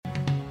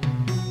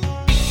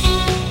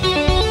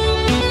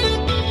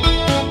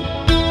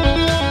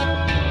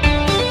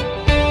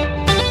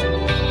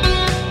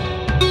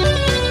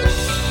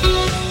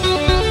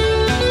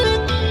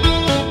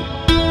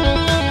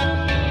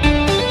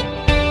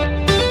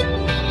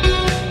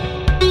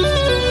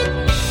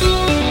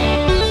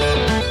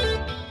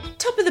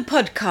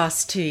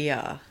podcast to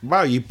ya.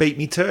 Wow, you beat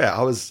me to it.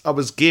 I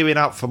was gearing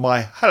up for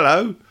my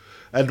hello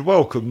and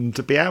welcome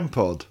to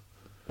Biampod.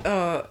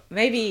 Oh,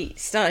 maybe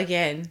start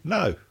again.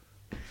 No.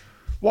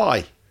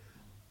 Why?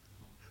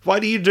 Why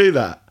do you do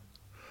that?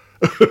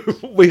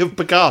 We have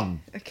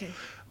begun. Okay.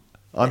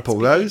 I'm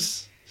Paul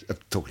Rose.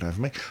 Talking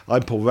over me.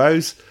 I'm Paul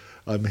Rose.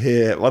 I'm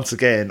here once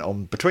again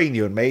on Between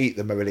You and Me,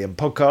 the Marillion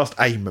podcast,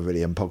 a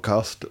Marillion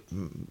podcast,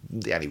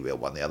 the only real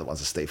one. The other one's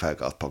a Steve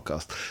Hogarth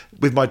podcast,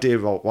 with my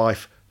dear old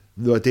wife,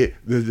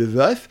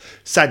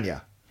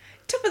 Sanya.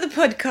 Top of the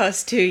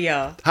podcast to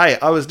ya. Hey,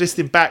 I was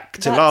listening back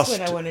to That's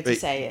when I wanted to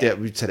say it. Yeah,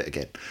 we said it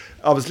again.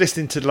 I was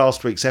listening to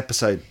last week's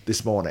episode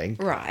this morning.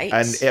 Right.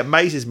 And it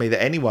amazes me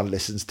that anyone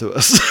listens to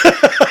us.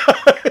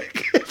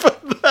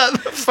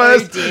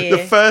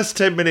 The first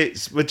 10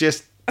 minutes were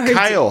just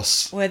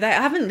chaos. Well, I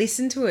haven't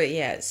listened to it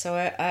yet, so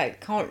I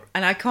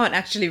can't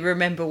actually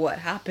remember what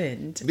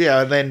happened.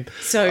 Yeah, and then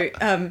so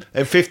and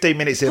 15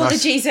 minutes in,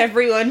 apologies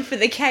everyone for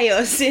the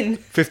chaos in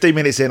 15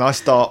 minutes in, I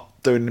start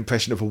doing an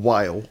impression of a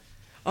whale.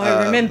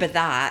 I remember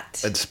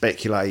that. And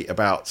speculate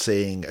about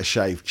seeing a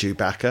shaved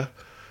Chewbacca.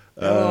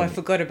 I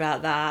forgot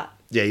about that.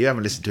 Yeah, you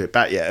haven't listened to it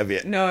back yet, have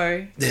you?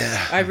 No.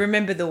 Yeah. I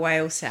remember the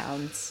whale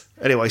sounds.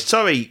 Anyway,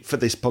 sorry for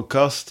this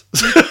podcast.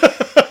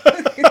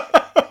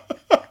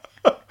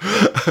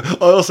 I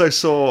also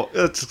saw,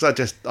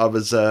 I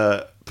was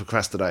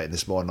procrastinating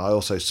this morning. I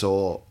also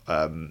saw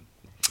a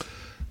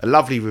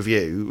lovely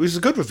review. It was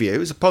a good review. It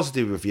was a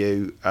positive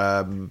review.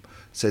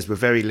 Says we're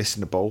very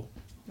listenable.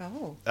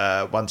 Oh.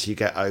 Once you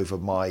get over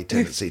my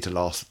tendency to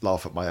laugh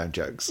at my own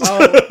jokes.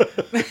 Oh.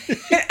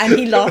 And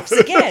he laughs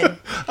again.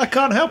 I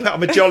can't help it.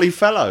 I'm a jolly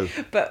fellow.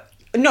 But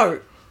no.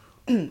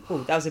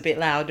 Oh, that was a bit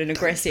loud and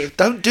aggressive.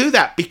 Don't do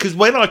that, because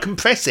when I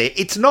compress it,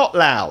 it's not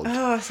loud.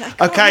 Oh, so I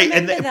can't okay,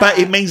 remember that. But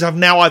it means I've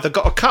now either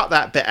got to cut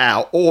that bit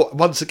out, or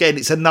once again,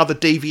 it's another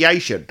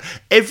deviation.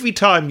 Every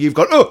time you've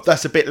gone, oh,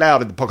 that's a bit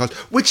loud in the podcast,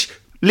 which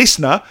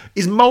listener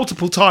is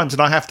multiple times,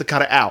 and I have to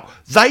cut it out.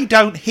 They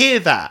don't hear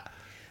that.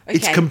 Okay.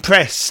 It's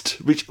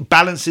compressed, which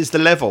balances the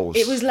levels.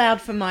 It was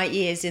loud for my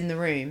ears in the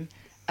room.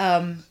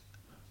 The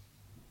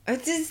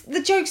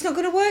joke's not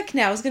going to work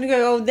now. I was going to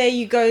go, oh, there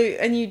you go,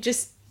 and you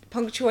just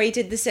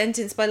punctuated the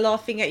sentence by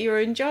laughing at your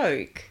own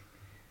joke.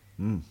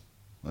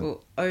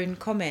 Or own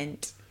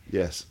comment.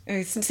 Yes.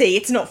 See,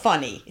 it's not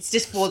funny. It's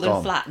just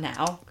fallen flat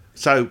now.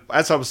 So,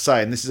 as I was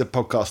saying, this is a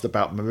podcast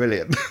about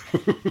Marillion.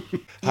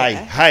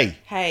 Hey.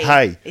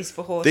 It's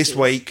for horses.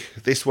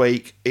 This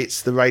week,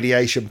 it's the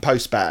radiation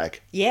post bag.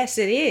 Yes,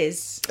 it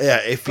is. Yeah,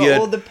 if got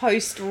all the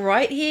post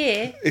right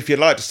here. If you'd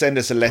like to send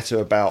us a letter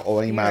about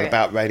or email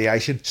about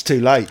radiation, it's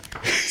too late.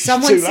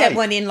 Someone sent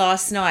one in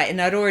last night, and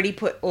I'd already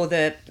put all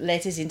the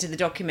letters into the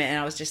document, and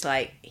I was just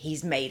like,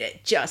 he's made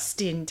it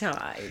just in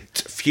time.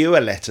 Fewer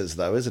letters,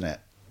 though, isn't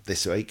it,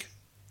 this week?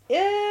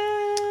 Yeah.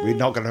 We're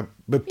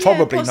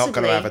probably not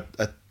going to have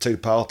a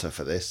two-parter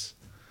for this.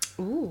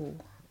 Ooh.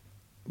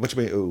 What do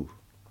you mean, ooh?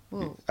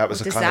 Well, what does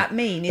that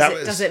mean?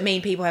 Does it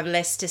mean people have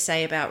less to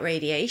say about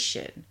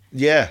radiation?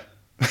 Yeah.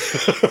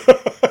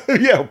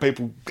 Yeah,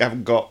 people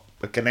haven't got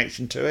a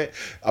connection to it.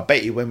 I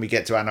bet you when we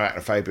get to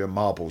Anoarachnophobia and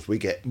marbles, we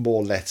get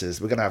more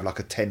letters. We're going to have like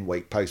a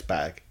 10-week post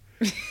bag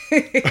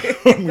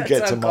when we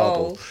get to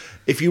marbles.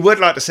 If you would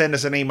like to send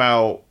us an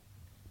email,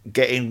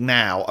 get in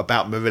now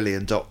about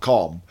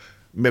Marillion.com,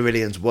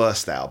 Marillion's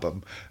worst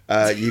album,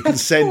 you can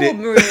send it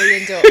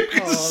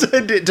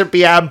send it to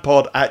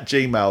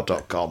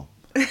biampod@gmail.com.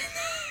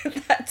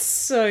 That's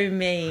so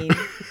mean.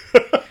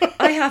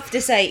 I have to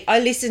say, I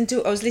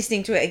was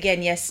listening to it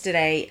again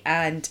yesterday,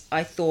 and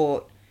I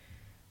thought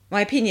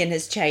my opinion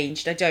has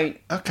changed.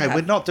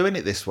 We're not doing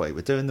it this way.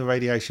 We're doing the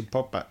radiation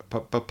pod bag.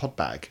 Pod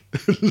bag.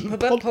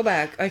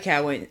 Okay, I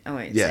won't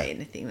say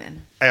anything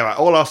then. Anyway,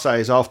 all I'll say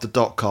is after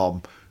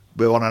 .com,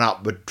 we're on an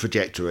upward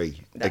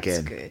trajectory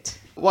again. That's good.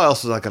 What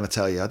else was I going to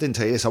tell you? I didn't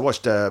tell you this. I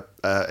watched an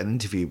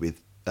interview with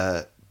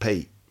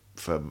Pete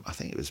from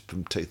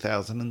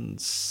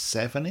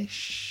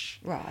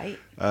 2007-ish. Right.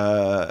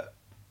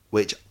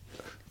 Which,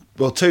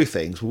 well, two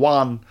things.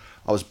 One,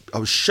 I was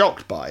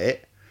shocked by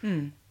it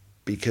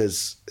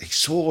because he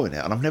swore in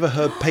it, and I've never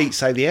heard Pete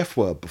say the F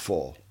word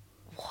before.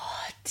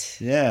 What?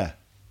 Yeah.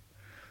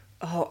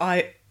 Oh,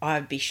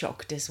 I'd be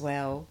shocked as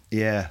well.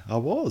 Yeah, I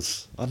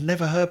was. I'd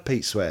never heard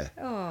Pete swear.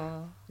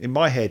 Oh. In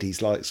my head,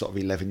 he's like sort of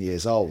 11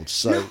 years old,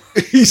 so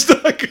he's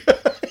like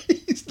a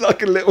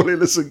little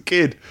innocent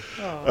kid.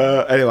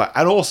 Anyway,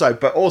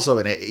 but also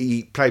in it,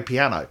 he played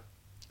piano.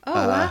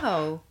 Oh,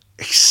 wow.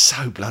 He's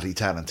so bloody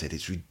talented.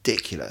 It's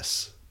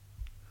ridiculous.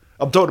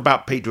 I'm talking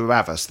about Pete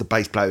Raravas, the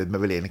bass player with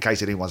Marillion, in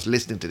case anyone's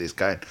listening to this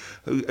going,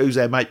 who's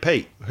their mate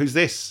Pete? Who's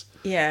this?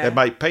 Yeah. Their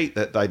mate Pete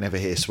that they never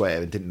hear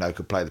swear and didn't know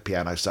could play the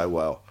piano so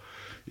well.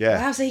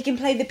 Yeah. Wow, so he can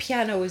play the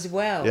piano as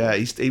well. Yeah,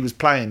 he was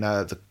playing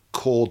the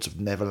Chords of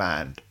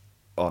Neverland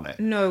on it.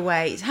 No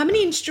way. How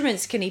many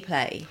instruments can he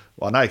play?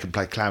 Well, I know he can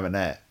play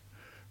clarinet.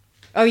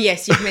 Oh,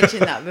 yes, you've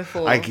mentioned that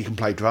before. I think he can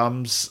play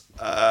drums.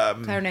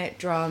 Clarinet,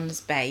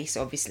 drums, bass,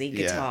 obviously,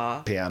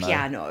 guitar, piano.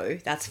 Piano.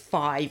 That's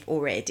 5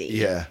 already.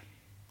 Yeah.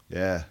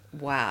 Yeah.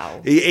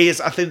 Wow. He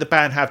is. I think the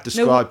band have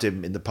described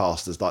him in the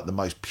past as like the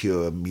most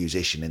pure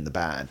musician in the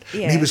band.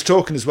 Yeah. And he was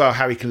talking as well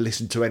how he can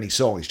listen to any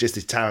song. It's just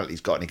his talent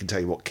he's got, and he can tell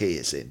you what key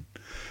it's in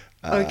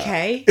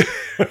Okay.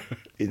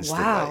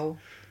 instantly. Wow.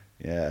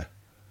 Yeah.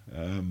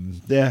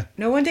 Yeah.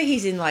 No wonder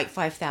he's in like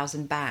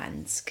 5,000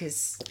 bands,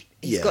 because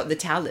he's Yeah. got the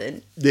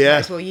talent. Yeah. Might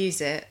as well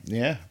use it.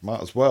 Yeah.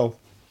 Might as well.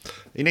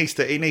 He needs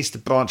to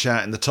branch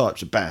out in the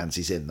types of bands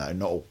he's in, though.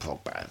 Not all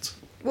prog bands.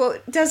 Well,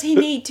 does he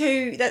need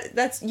to?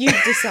 That's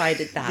you've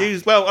decided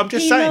that. Well, I'm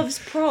just he saying. loves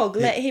prog.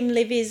 Let him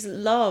live his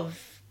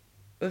love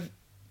of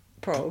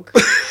prog.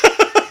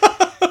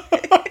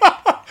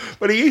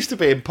 Well, he used to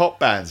be in pop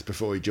bands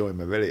before he joined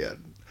Marillion.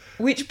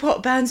 Which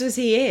pop bands was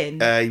he in?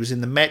 He was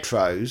in the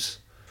Metros.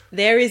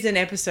 There is an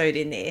episode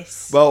in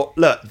this. Well,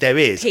 look, there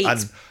is. Pete's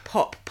And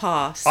Pop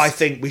Pass. I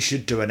think we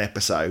should do an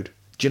episode.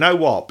 Do you know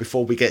what?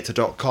 Before we get to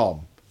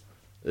 .com,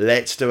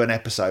 let's do an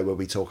episode where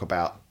we talk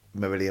about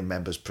Marillion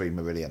members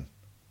pre-Marillion.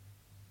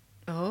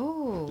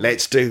 Oh.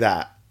 Let's do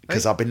that.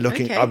 Because I've been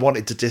looking... Okay. I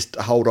wanted to just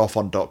hold off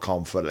on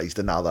 .com for at least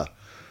another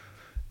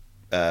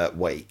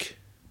week.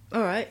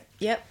 All right.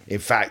 Yep. In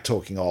fact,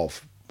 talking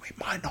of, we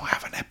might not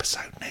have an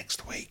episode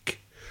next week.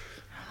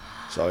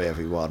 Sorry,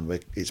 everyone.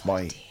 It's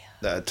my...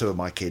 two of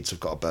my kids have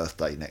got a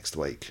birthday next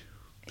week.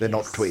 They're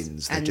not Yes.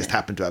 twins. They And just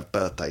happen to have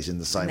birthdays in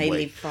the same they week.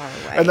 live far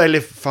away. And they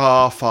live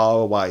far, far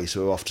away,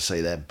 so we're off to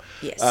see them.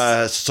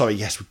 Yes. Sorry,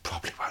 yes, we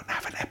probably won't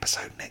have an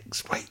episode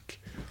next week.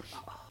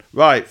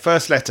 Right,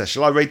 first letter.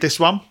 Shall I read this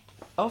one?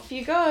 Off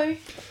you go.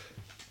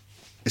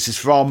 This is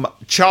from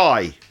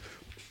Chai.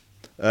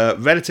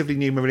 Relatively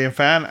new Marillion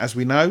fan, as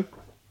we know.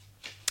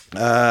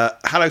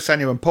 Hello,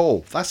 Sanya and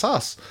Paul. That's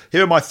us.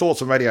 Here are my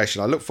thoughts on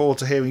Radiation. I look forward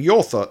to hearing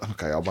your thoughts.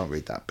 Okay, I won't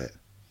read that bit.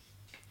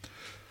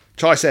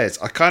 Chai says,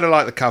 I kind of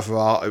like the cover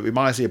art. It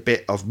reminds me a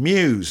bit of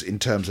Muse in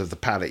terms of the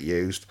palette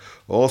used.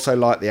 I also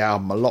like the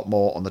album a lot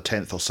more on the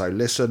 10th or so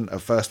listen.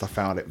 At first I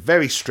found it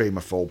very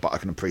streamerful, but I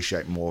can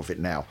appreciate more of it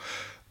now.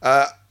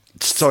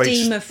 Sorry.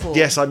 Steamerful.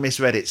 Yes, I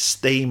misread it.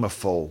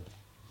 Steamerful.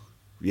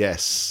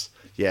 Yes.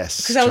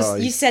 Yes.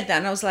 Because you said that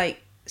and I was like,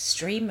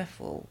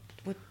 streamerful.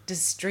 Does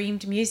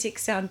streamed music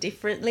sound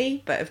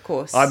differently? But of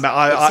course, I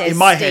it says in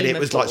my head, it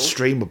was like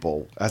steamerful.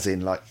 streamable, as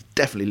in, like,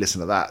 definitely listen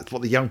to that. It's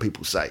what the young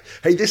people say.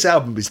 Hey, this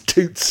album is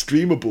toot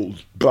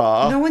streamable,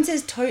 brah. No one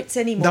says totes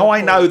anymore. No, I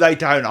Paul. know they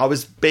don't. I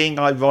was being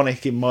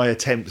ironic in my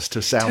attempts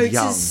to sound Totes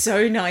young. is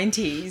so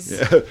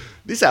 90s.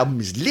 This album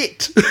is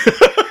lit.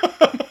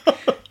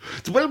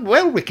 It's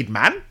well, wicked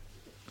man.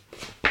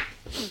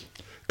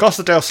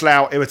 Costa del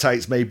Slough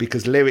irritates me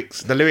because the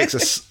lyrics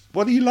are...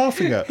 What are you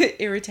laughing at? It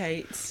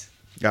irritates.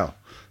 Oh,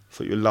 I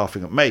thought you were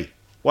laughing at me.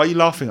 Why are you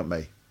laughing at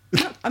me?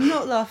 I'm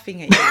not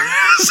laughing at you.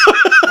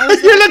 I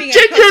was You laughing look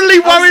at genuinely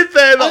worried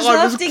there that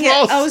I was laughing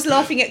cross. I was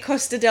laughing at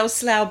Costa del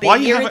Slough Why are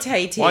being you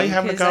irritating. why are you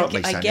having a go at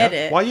because me, I Sanya? get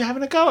it. Why are you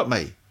having a go at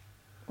me?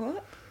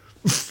 What?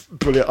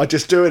 Brilliant. I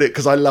just doing it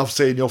because I love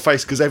seeing your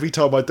face, because every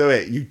time I do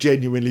it, you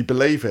genuinely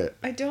believe it.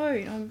 I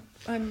don't.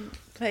 I'm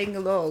playing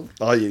along.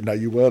 Oh, no,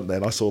 you weren't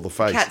then. I saw the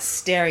face. Cat's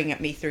staring at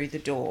me through the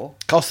door.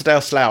 Costa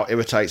del Slough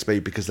irritates me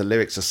because the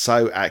lyrics are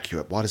so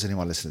accurate. Why does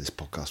anyone listen to this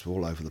podcast? We're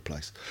all over the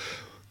place.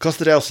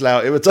 Costa del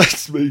Slough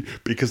irritates me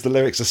because the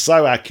lyrics are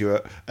so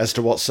accurate as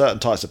to what certain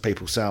types of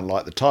people sound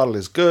like. The title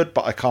is good,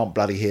 but I can't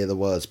bloody hear the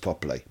words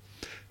properly.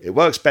 It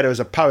works better as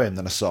a poem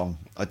than a song.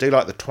 I do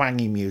like the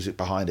twangy music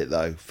behind it,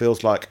 though.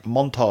 Feels like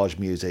montage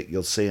music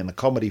you'll see in a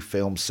comedy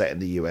film set in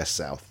the US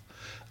South.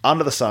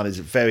 Under the Sun is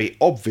very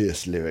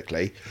obvious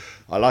lyrically.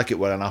 I like it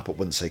well enough, but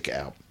wouldn't seek it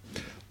out.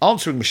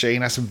 Answering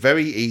Machine has some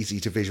very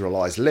easy to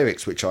visualise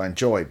lyrics, which I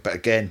enjoyed, but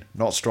again,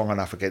 not strong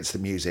enough against the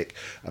music,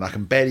 and I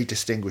can barely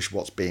distinguish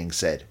what's being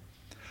said.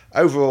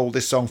 Overall,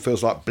 this song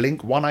feels like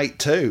Blink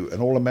 182, and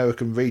All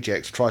American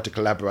Rejects tried to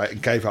collaborate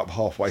and gave up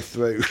halfway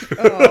through.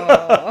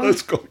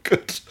 That's quite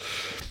good.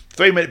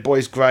 3 Minute Boy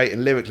is great,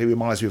 and lyrically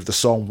reminds me of the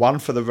song One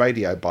for the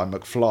Radio by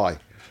McFly.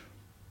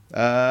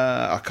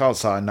 I can't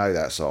say I know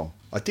that song.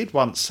 I did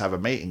once have a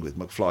meeting with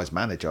McFly's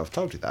manager. I've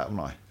told you that, haven't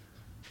I?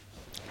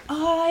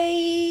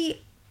 I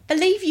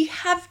believe you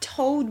have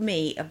told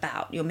me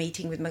about your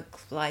meeting with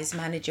McFly's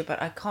manager,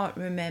 but I can't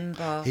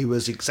remember. He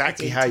was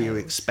exactly how you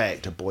details.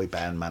 expect a boy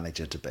band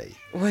manager to be.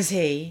 Was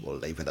he? We'll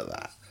leave it at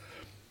that.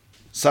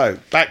 So,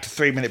 back to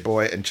 3 Minute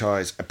Boy and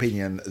Chai's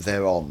opinion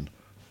thereon.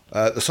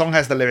 The song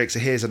has the lyrics,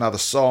 here's another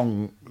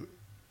song,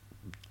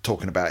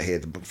 talking about here,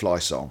 the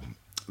McFly song.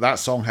 That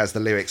song has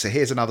the lyrics,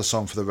 here's another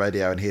song for the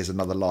radio and here's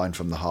another line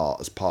from the heart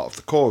as part of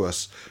the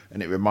chorus,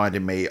 and it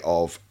reminded me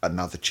of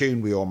another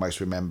tune we almost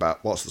remember.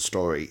 What's the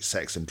story?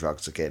 Sex and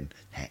drugs again.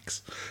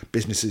 Hex.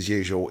 Business as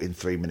usual in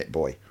 3 Minute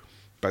Boy.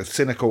 Both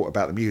cynical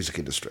about the music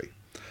industry.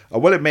 I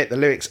will admit the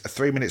lyrics, a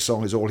 3-minute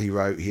song is all he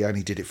wrote. He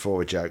only did it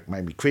for a joke.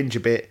 Made me cringe a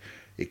bit.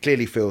 It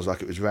clearly feels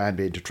like it was rammed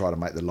in to try to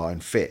make the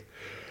line fit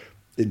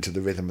into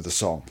the rhythm of the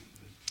song.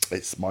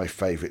 It's my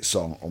favourite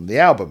song on the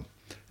album.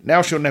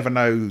 Now She'll Never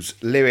Know's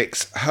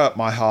lyrics hurt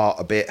my heart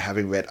a bit,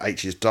 having read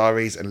H's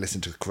diaries and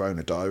listened to the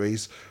Corona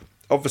diaries.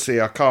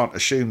 Obviously, I can't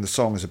assume the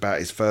song is about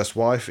his first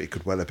wife. It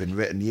could well have been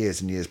written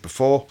years and years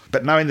before.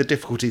 But knowing the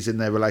difficulties in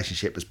their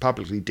relationship as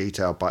publicly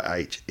detailed by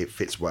H, it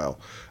fits well.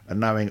 And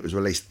knowing it was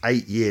released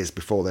 8 years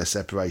before their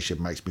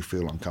separation makes me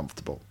feel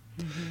uncomfortable.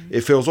 Mm-hmm.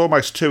 It feels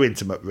almost too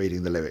intimate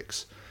reading the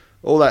lyrics.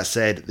 All that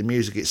said, the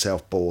music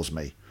itself bores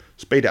me.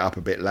 Speed it up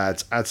a bit,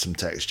 lads. Add some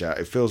texture.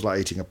 It feels like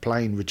eating a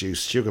plain,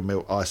 reduced sugar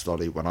milk ice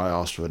lolly when I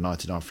asked for a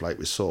 99 flake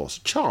with sauce.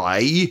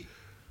 Chai?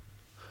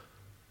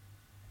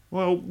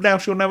 Well, Now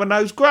She'll Never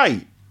Know's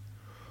great.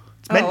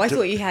 I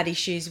thought you had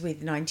issues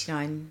with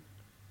 99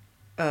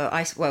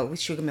 with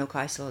sugar milk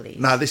ice lollies.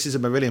 No, this is a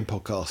Marillion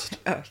podcast.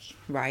 Oh,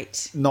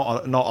 right.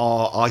 Not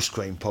our ice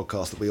cream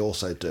podcast that we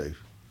also do.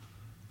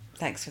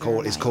 Thanks for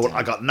that. It's called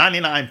I Got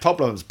 99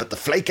 Problems, but the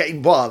flake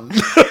ain't one.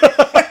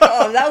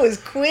 Oh, that was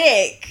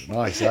quick.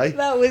 Nice, eh?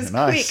 That was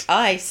quick.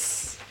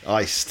 Ice.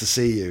 Ice to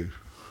see you.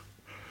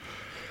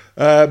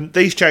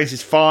 These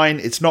changes fine.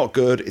 It's not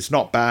good. It's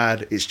not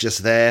bad. It's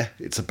just there.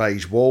 It's a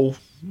beige wall.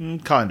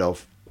 Kind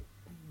of.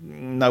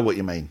 Know what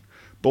you mean.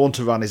 Born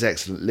to Run is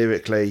excellent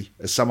lyrically.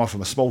 As someone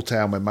from a small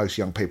town where most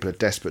young people are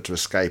desperate to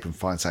escape and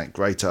find something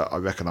greater, I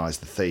recognise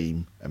the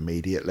theme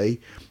immediately.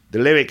 The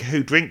lyric,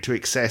 who drink to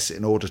excess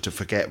in order to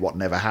forget what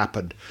never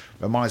happened,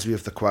 reminds me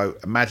of the quote,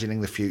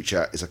 imagining the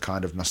future is a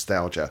kind of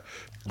nostalgia.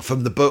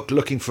 From the book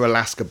Looking for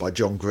Alaska by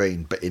John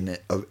Green, but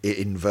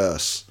in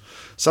verse.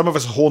 Some of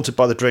us are haunted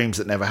by the dreams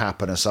that never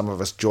happen, and some of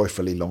us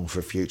joyfully long for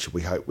a future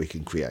we hope we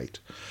can create.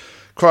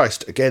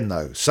 Christ, again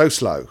though, so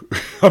slow.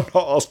 I'm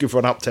not asking for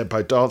an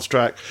up-tempo dance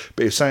track,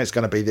 but if something's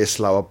going to be this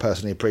slow, I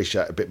personally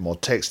appreciate a bit more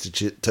text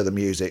to the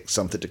music,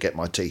 something to get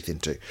my teeth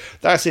into.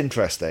 That's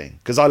interesting,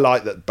 because I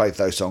like that both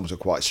those songs are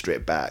quite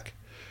stripped back.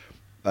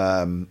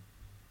 But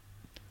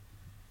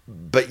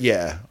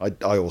yeah,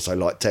 I also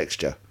like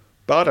texture.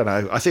 But I don't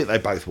know, I think they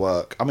both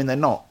work. I mean, they're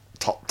not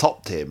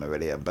top tier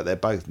Marillion, but they're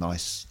both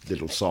nice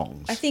little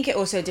songs. I think it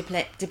also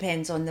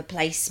depends on the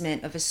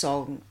placement of a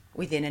song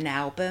within an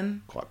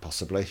album. Quite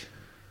possibly.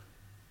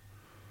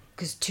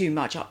 Because too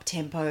much up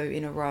tempo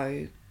in a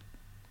row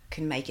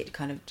can make it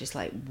kind of just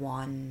like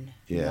one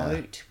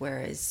note,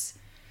 whereas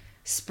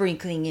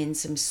sprinkling in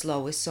some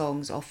slower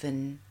songs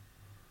often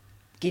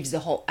gives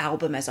the whole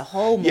album as a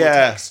whole more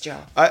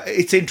texture.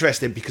 It's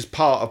interesting because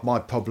part of my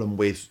problem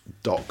with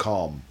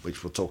 .com,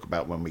 which we'll talk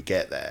about when we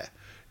get there,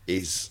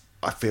 is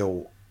I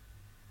feel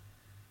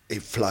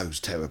it flows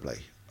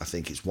terribly. I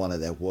think it's one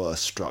of their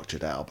worst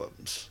structured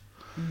albums.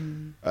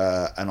 And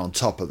on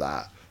top of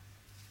that,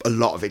 a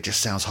lot of it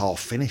just sounds half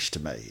finished to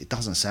me. It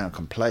doesn't sound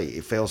complete.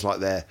 It feels like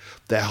they're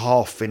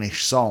half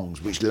finished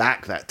songs which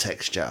lack that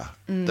texture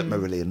that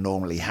Marillion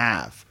normally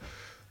have,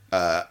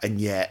 and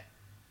yet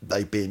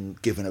they've been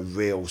given a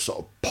real sort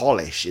of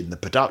polish in the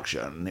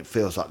production, and it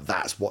feels like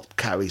that's what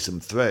carries them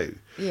through.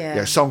 Yeah, you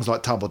know, songs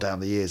like Tumble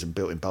Down the Years and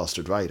Built in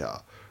Bastard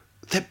Radar,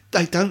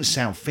 they don't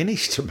sound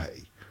finished to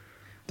me.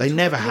 They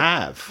never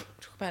have.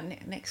 Talk about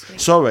next week.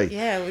 Sorry.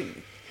 Yeah.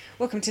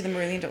 Welcome to the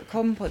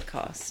Marillion.com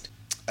podcast.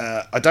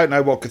 I don't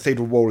know what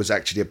Cathedral Wall is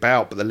actually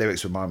about, but the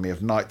lyrics remind me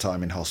of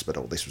Nighttime in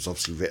Hospital. This was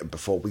obviously written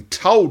before we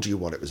told you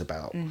what it was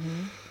about.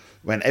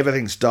 When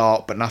everything's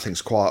dark but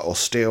nothing's quiet or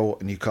still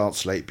and you can't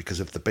sleep because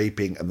of the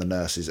beeping and the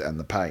nurses and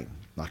the pain.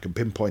 I can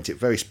pinpoint it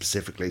very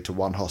specifically to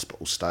one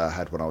hospital stay I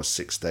had when I was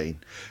 16,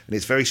 and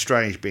it's very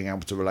strange being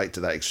able to relate to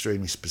that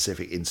extremely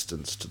specific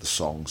instance to the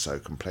song so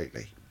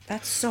completely.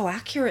 That's so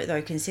accurate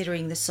though,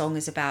 considering the song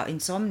is about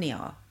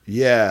insomnia.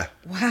 Yeah.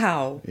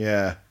 Wow.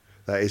 Yeah,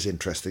 that is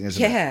interesting,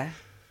 isn't it? Yeah.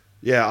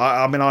 Yeah,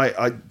 I mean,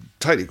 I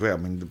totally agree. I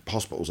mean, the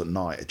hospitals at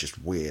night are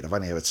just weird. I've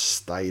only ever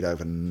stayed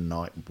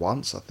overnight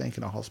once, I think,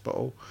 in a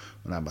hospital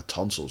when I had my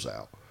tonsils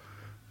out.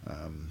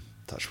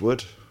 Touch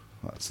wood.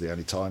 That's the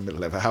only time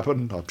it'll ever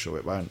happen. I'm sure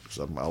it won't because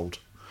I'm old,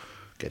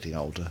 getting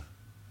older.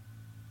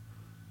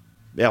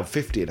 Yeah, I'm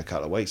 50 in a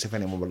couple of weeks. If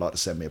anyone would like to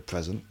send me a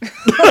present.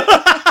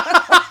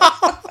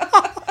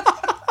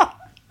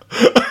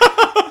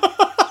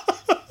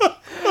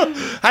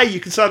 Hey, you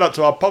can sign up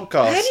to our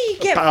podcast. How do you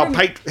get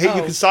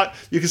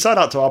You can sign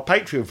up to our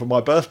Patreon for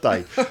my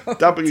birthday.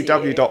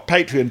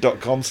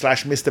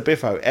 www.patreon.com/Mr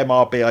Biffo,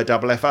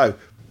 MRBIFFO.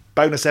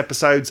 Bonus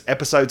episodes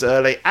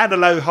early, and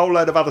a whole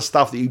load of other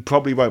stuff that you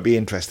probably won't be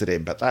interested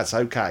in, but that's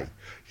okay.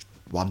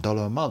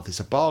 $1 a month is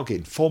a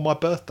bargain for my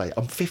birthday.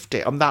 I'm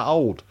 50. I'm that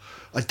old.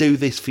 I do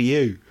this for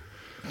you.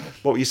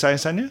 What were you saying,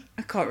 Sonia?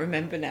 I can't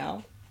remember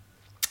now.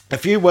 A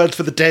few words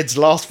for the Dead's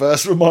last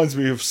verse reminds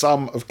me of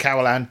some of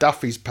Carol Ann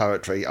Duffy's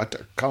poetry. I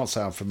can't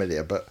say I'm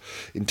familiar, but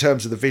in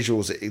terms of the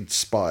visuals, it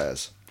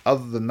inspires.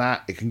 Other than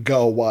that, it can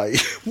go away.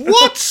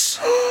 What?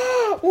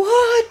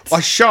 What?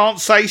 I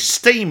shan't say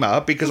steamer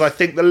because I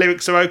think the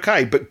lyrics are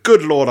okay, but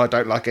good Lord, I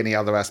don't like any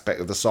other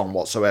aspect of the song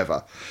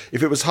whatsoever.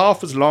 If it was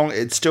half as long,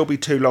 it'd still be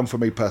too long for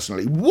me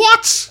personally.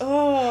 What?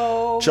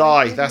 Oh,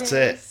 Jai, that's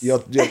it.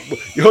 You're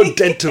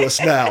dead to us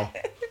now.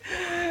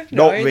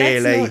 No, not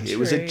really. That's not it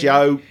was true. a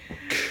joke.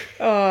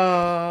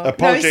 Oh.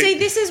 No, see,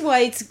 this is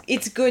why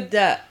it's good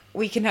that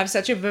we can have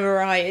such a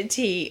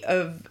variety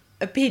of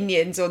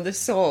opinions on the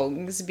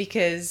songs,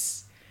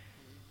 because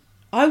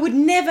I would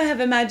never have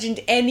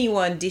imagined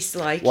anyone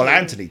disliking. Well,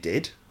 Anthony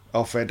did.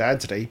 Our friend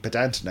Anthony, but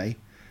Anthony.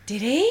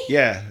 Did he?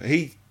 Yeah,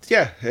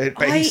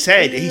 but I he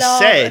said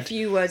A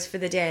Few Words for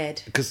the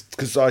Dead.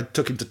 because I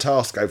took him to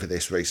task over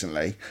this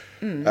recently,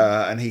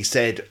 and he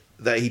said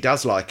that he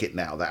does like it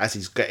now. That as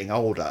he's getting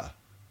older,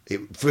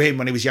 for him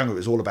when he was younger, it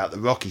was all about the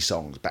rocky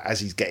songs. But as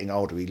he's getting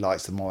older, he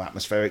likes the more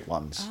atmospheric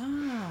ones,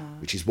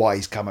 which is why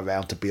he's come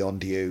around to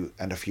Beyond You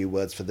and A Few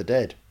Words for the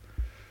Dead.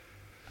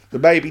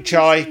 But maybe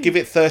Chai, give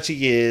it 30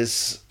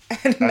 years,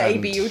 and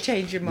maybe you'll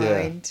change your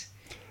mind.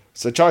 Yeah.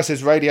 So Chai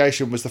says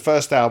Radiation was the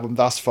first album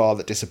thus far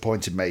that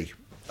disappointed me.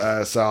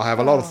 So I have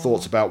a lot of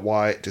thoughts about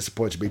why it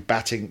disappointed me,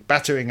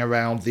 battering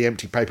around the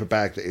empty paper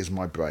bag that is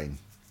my brain.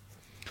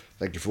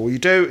 Thank you for all you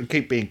do, and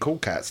keep being cool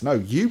cats. No,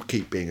 you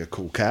keep being a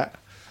cool cat.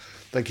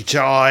 Thank you,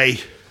 Chai.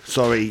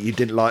 Sorry you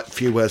didn't like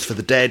Few Words for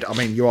the Dead. I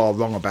mean, you are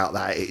wrong about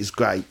that. It is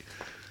great.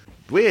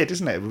 Weird,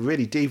 isn't it? We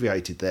really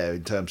deviated there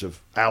in terms of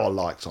our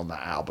likes on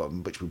that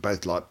album, which we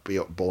both like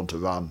Born to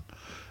Run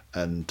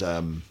and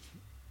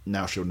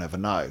Now She'll Never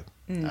Know,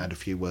 and A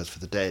Few Words for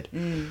the Dead.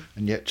 And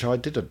yet Chai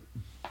didn't.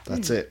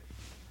 That's it.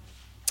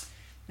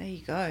 There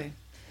you go.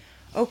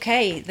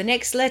 Okay, the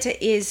next letter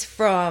is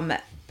from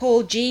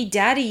Paul G.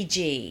 Daddy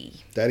G.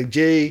 Daddy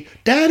G.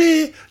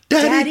 Daddy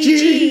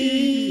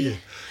G.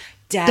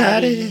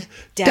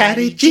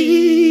 Daddy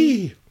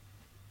G.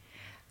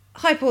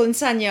 Hi, Paul and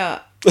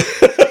Sanya.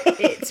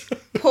 It's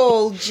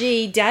Paul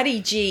G. Daddy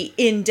G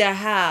in the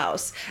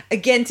house.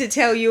 Again to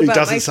tell you about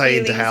my feelings. He doesn't say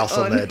in the house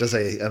on there, does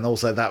he? And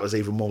also that was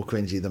even more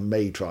cringy than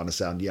me trying to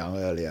sound young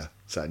earlier,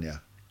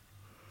 Sanya.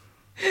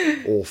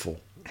 Awful.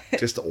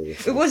 Just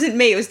awful. It wasn't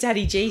me, it was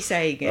Daddy G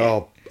saying it.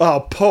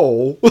 Oh,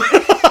 Paul.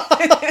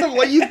 What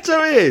are you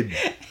doing?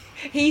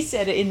 He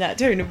said it in that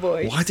tone of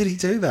voice. Why did he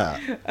do that?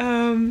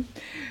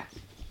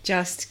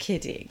 Just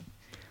kidding.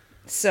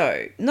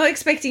 So, not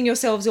expecting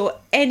yourselves or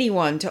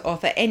anyone to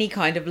offer any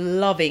kind of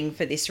loving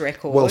for this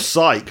record. Well,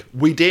 psych,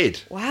 we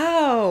did.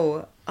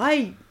 Wow.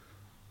 I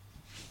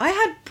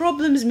had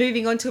problems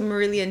moving on to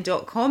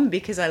Marillion.com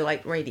because I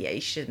like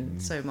Radiation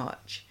so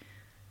much.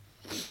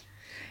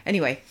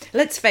 Anyway,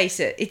 let's face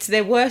it, it's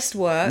their worst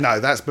work.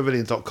 No, that's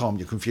Marillion.com.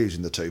 You're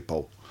confusing the two,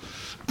 Paul.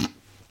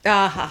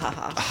 Ah, ha, ha,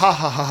 ha. Ha,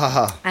 ha, ha, ha,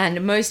 ha.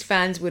 And most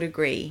fans would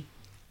agree.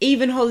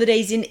 Even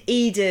Holidays in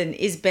Eden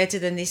is better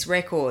than this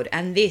record,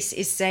 and this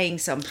is saying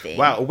something.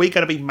 Wow, are we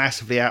going to be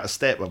massively out of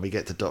step when we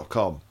get to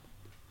 .com?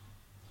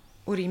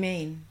 What do you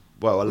mean?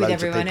 Well, With loads of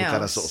everyone people kind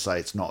of else? sort of say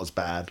it's not as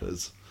bad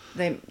as...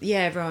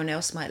 everyone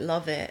else might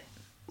love it.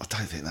 I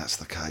don't think that's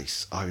the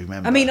case. I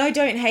remember. I mean, I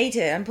don't hate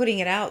it. I'm putting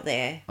it out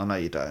there. I know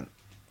you don't.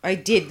 I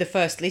did the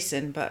first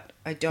listen, but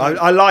I don't.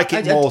 I like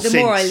it more the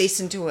more I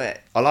listen to it.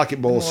 I like it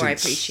more the more I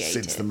since appreciate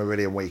it. the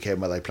Marillion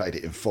weekend where they played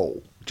it in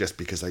full, just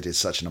because they did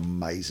such an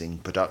amazing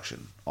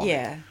production on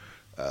it.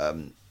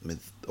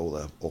 With all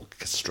the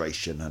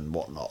orchestration and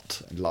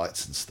whatnot, and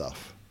lights and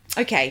stuff.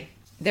 Okay,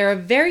 there are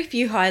very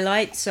few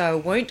highlights, so I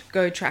won't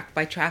go track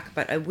by track,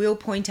 but I will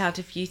point out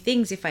a few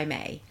things if I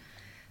may.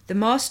 The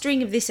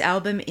mastering of this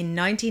album in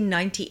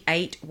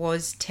 1998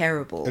 was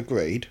terrible.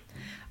 Agreed.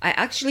 I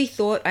actually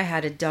thought I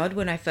had a dud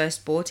when I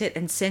first bought it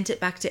and sent it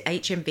back to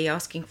HMV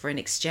asking for an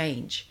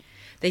exchange.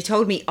 They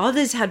told me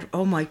others had...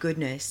 Oh, my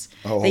goodness.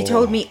 Oh. They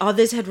told me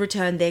others had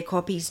returned their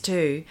copies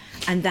too,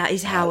 and that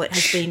is how it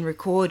has been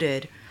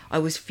recorded. I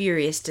was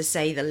furious, to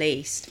say the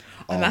least.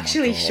 I'm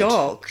actually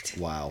shocked.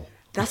 Wow.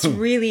 That's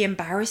really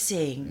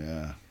embarrassing.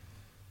 Yeah.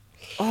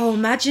 Oh,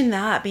 imagine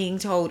that, being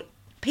told...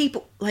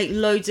 People, like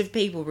loads of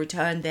people,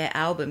 returned their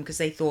album because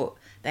they thought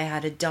they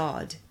had a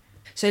dud.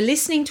 So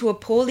listening to a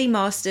poorly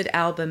mastered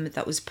album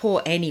that was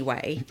poor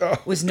anyway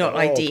was not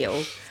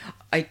ideal.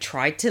 I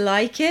tried to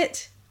like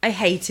it. I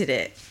hated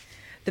it.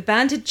 The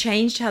band had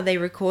changed how they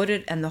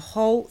recorded and the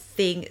whole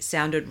thing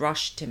sounded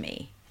rushed to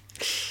me.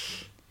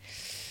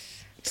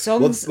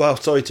 Songs... Well,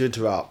 sorry to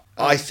interrupt.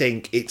 I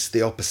think it's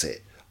the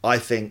opposite. I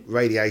think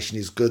Radiation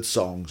is good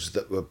songs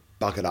that were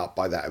buggered up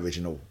by that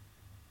original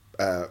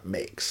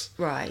mix.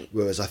 Right.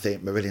 Whereas I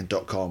think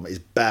Marillion.com is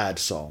bad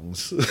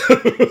songs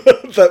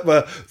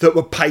that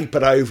were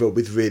papered over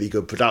with really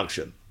good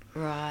production.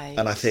 Right.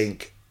 And I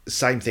think the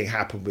same thing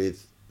happened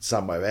with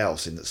Somewhere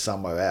Else, in that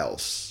Somewhere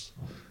Else,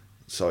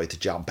 sorry to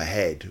jump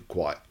ahead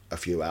quite a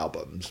few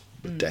albums,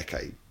 a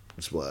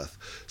decade's worth,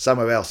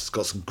 Somewhere Else has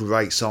got some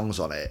great songs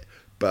on it,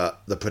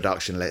 but the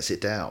production lets it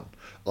down.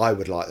 I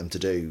would like them to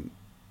do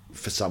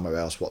for Somewhere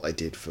Else what they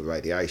did for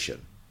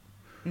Radiation.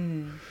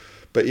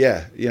 But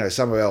yeah, you know,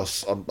 Somewhere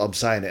Else, I'm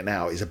saying it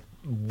now, is a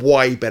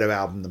way better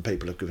album than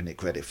people have given it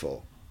credit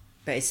for.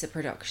 But it's the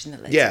production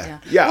that lets it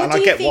down. Yeah, and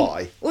I get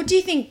why. What do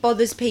you think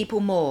bothers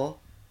people more?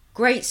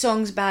 Great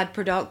songs, bad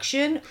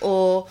production,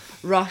 or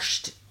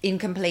rushed,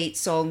 incomplete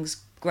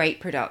songs,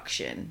 great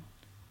production?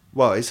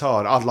 Well, it's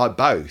hard. I'd like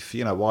both.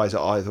 You know, why is it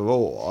either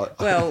or?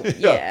 Well,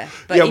 yeah.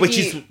 But yeah, if which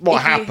is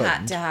what happened. You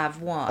had to have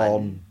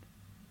one.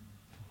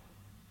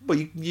 Well,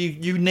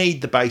 you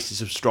need the basis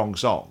of strong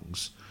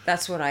songs.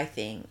 That's what I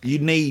think. You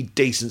need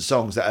decent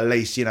songs that at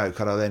least, you know,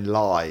 kind of then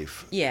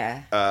live.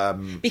 Yeah.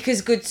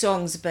 Because good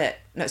songs,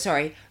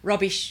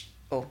 rubbish,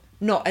 or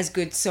not as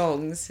good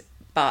songs,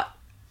 but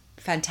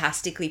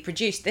fantastically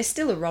produced. They're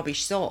still a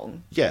rubbish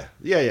song. Yeah.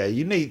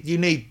 You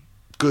need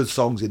good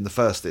songs in the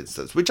first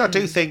instance, which I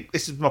do think,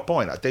 this is my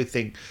point, I do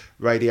think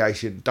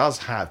Radiation does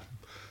have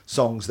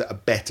songs that are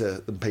better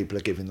than people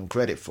are giving them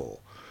credit for.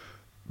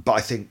 But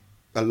I think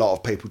a lot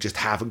of people just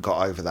haven't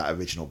got over that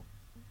original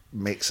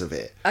mix of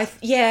it.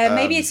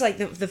 Maybe it's like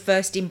the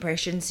first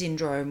impression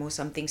syndrome or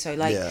something. So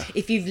like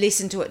if you've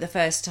listened to it the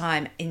first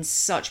time in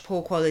such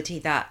poor quality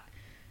that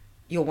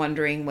you're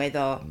wondering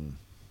whether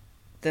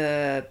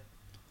the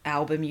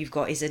album you've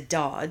got is a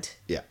dud,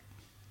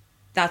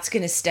 that's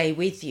going to stay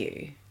with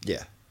you.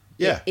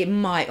 It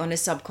might on a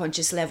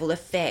subconscious level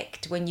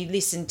affect, when you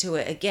listen to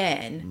it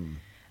again,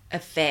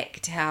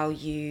 affect how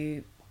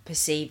you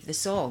perceive the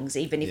songs,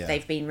 even if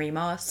they've been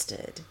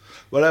remastered.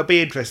 Well, I'll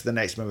be interested the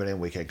next Marillion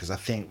weekend, because I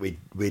think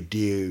we're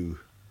due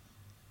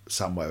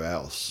somewhere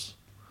else.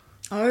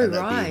 Oh, and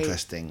right. That'd be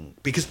interesting,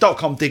 because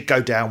 .com did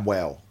go down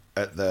well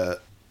at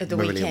the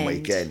Marillion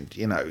weekend.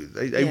 You know,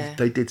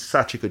 they did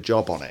such a good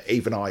job on it.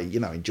 Even I,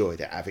 enjoyed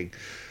it, having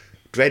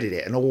dreaded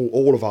it, and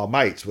all of our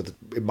mates were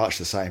in much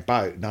the same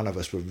boat. None of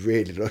us were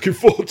really looking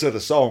forward to the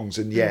songs,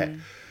 and yet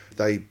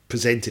they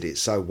presented it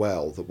so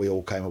well that we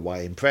all came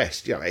away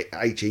impressed.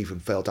 H even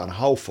fell down a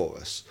hole for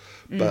us,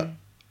 but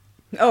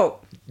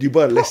you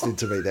weren't listening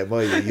to me then,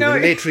 were you? You were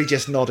literally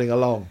just nodding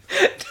along.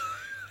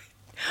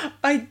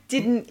 I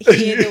didn't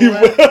hear the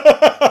word.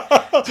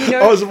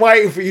 I was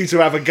waiting for you to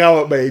have a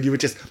go at me, and you were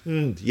just,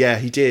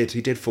 he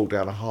did fall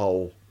down a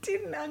hole.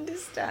 Didn't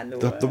understand the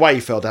word. The way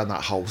he fell down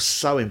that hole was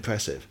so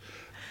impressive.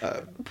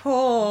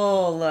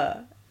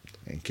 Paul.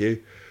 Thank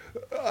you.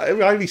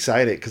 I'm only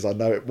saying it because I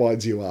know it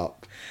winds you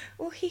up.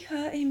 Well, he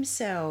hurt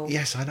himself.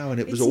 Yes, I know, and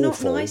it was awful.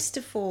 It's not nice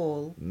to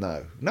fall.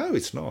 No,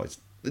 it's not.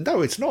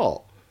 No, it's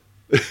not.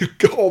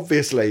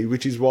 Obviously,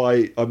 which is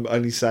why I'm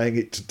only saying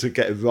it to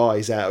get a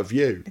rise out of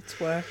you. It's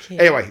working.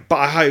 Anyway, but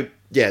I hope,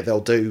 they'll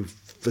do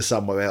for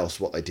somewhere else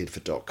what they did for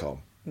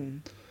 .com.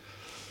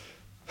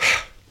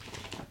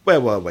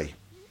 Where were we?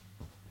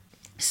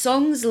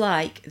 Songs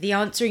like The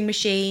Answering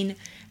Machine,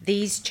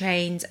 These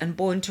Chains, and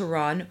Born to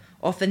Run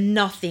offer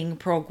nothing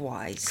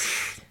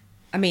prog-wise.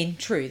 I mean,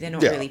 true, they're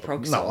not really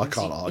prog songs. No, I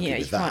can't argue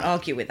with that. You can't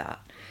argue with that.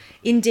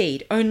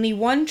 Indeed, only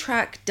one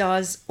track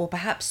does, or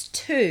perhaps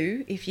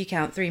two, if you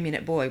count 3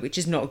 Minute Boy, which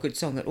is not a good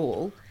song at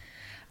all.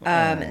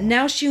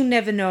 Now She'll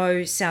Never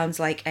Know sounds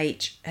like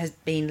H has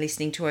been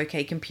listening to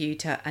OK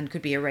Computer and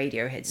could be a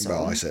Radiohead song.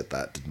 Well, I said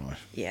that, didn't I?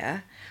 Yeah.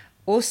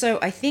 Also,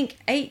 I think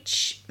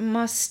H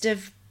must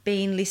have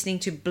been listening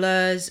to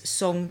Blur's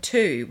Song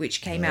 2,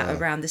 which came out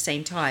around the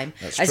same time,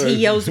 as true. he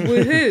yells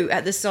woohoo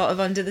at the start of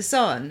Under the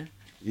Sun.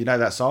 You know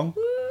that song?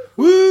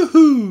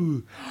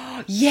 Woohoo!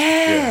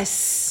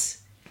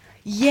 Yes!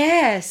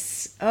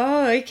 Yes!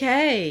 Oh,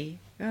 okay.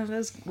 Oh, that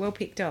was well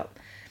picked up.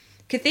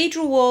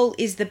 Cathedral Wall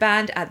is the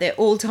band at their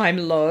all-time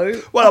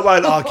low. Well, I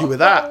won't argue with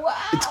that. Wow.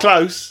 It's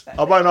close.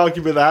 I won't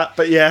argue with that,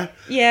 but yeah.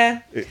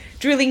 Yeah.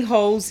 Drilling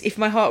Holes, If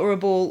My Heart Were a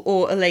Ball,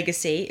 or A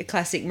Legacy, a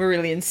classic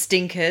Marillion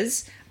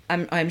stinkers.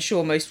 I'm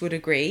sure most would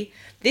agree.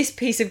 This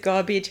piece of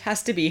garbage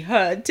has to be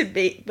heard to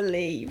be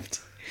believed.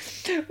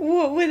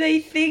 What were they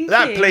thinking?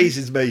 That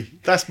pleases me.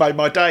 That's made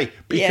my day,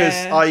 because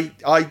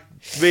I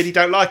really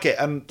don't like it,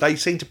 and they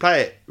seem to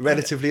play it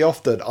relatively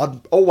often. I'd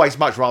always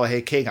much rather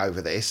hear King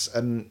over this,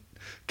 and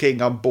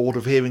King I'm bored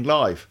of hearing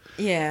live.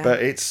 Yeah.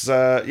 But it's,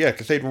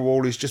 Cathedral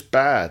Wall is just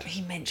bad.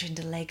 He mentioned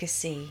A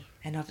Legacy,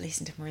 and I've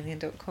listened to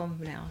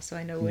Marillion.com now, so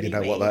I know what he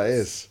means. You know what that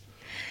is.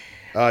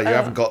 Oh, you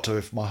haven't got to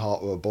If My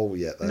Heart Were a Ball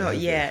yet, though. Not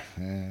yet.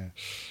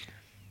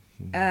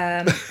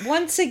 Yeah.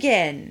 Once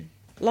again,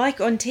 like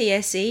on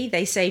TSE,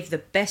 they save the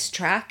best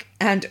track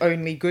and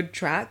only good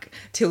track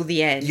till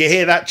the end. You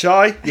hear that,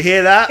 Chai? You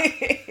hear that?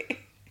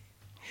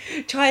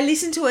 Try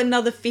listen to it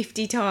another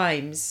 50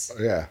 times.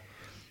 Yeah.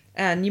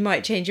 And you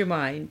might change your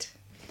mind.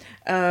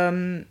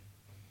 I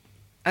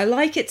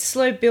like its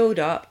slow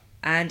build-up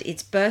and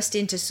its burst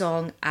into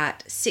song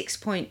at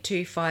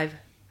 6.25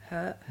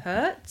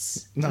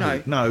 hertz?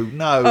 No.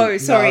 Oh,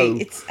 sorry,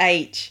 it's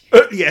H.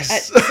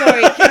 Yes.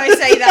 Sorry, can I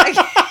say that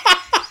again?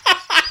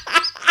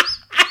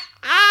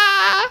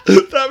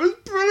 That was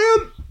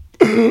brilliant.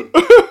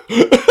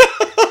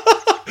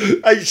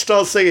 H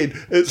starts singing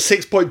at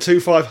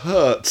 6.25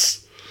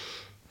 hertz.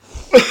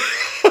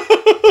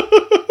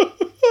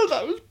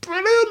 That was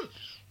brilliant.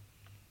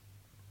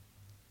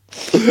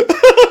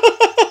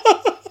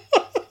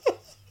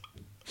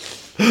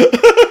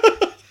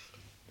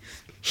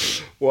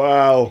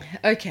 Wow.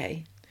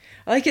 Okay.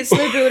 I like its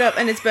slow build up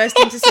and its burst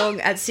into song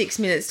at 6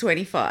 minutes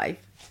 25.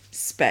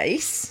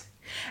 Space.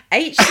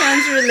 H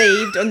sounds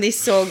relieved on this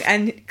song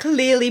and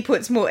clearly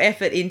puts more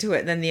effort into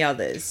it than the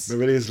others.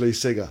 Marillion's lead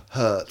singer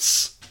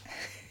hurts.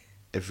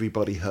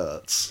 Everybody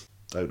hurts.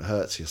 Don't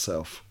hurt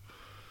yourself.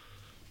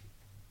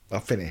 I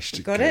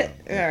finished. Got it?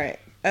 All right.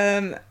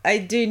 I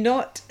do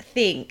not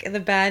think the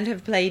band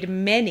have played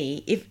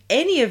many, if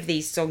any, of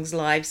these songs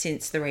live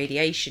since the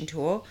Radiation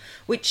tour,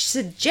 which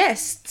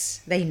suggests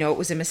they know it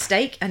was a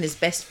mistake and is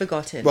best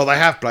forgotten. Well, they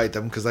have played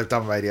them because they've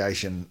done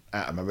Radiation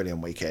at a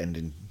Marillion weekend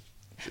in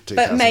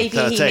But maybe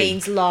 2013. he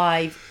means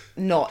live,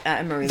 not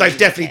at a Marillion. They've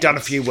definitely event. done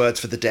a few words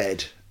for the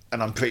dead,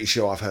 and I'm pretty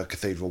sure I've heard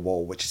Cathedral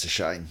Wall, which is a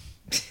shame.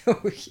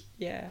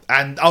 Yeah.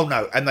 And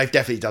they've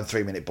definitely done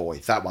 3 Minute Boy.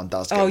 That one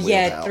does get Oh wheeled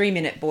yeah, out. 3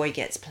 Minute Boy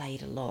gets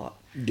played a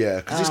lot. Yeah,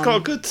 because it's got a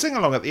good sing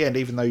along at the end,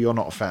 even though you're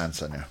not a fan,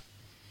 Sonia.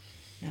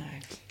 No.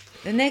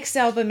 The next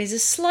album is a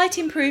slight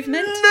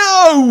improvement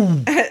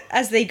No!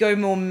 as they go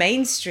more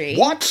mainstream.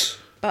 What?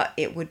 But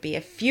it would be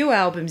a few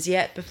albums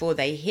yet before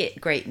they hit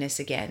greatness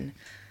again.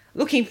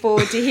 Looking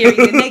forward to hearing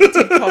the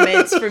negative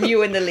comments from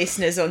you and the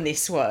listeners on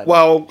this one.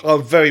 Well, I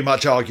would very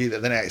much argue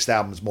that the next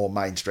album's more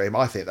mainstream.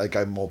 I think they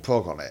go more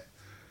prog on it.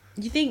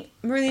 You think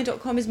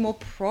Marillion.com is more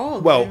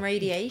prog Well, than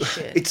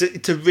Radiation?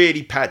 It's a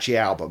really patchy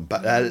album,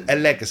 but a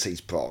legacy's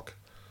prog.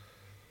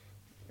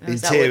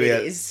 Is that what it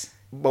is?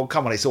 Well,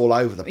 come on, it's all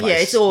over the place. Yeah,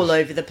 it's all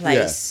over the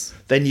place.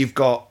 Yeah. Then you've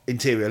got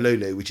Interior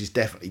Lulu, which is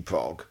definitely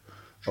prog.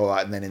 All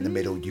right, and then in the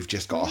middle, you've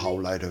just got a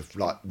whole load of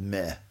like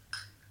meh.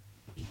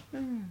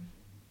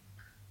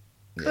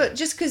 But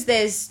just because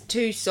there's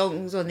 2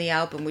 songs on the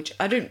album, which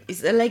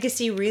is the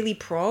Legacy really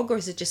prog, or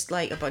is it just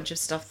like a bunch of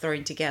stuff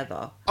thrown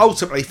together?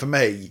 Ultimately, for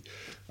me,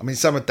 I mean,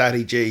 some of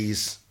Daddy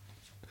G's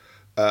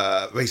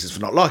reasons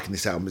for not liking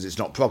this album is it's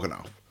not prog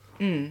enough.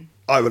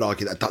 I would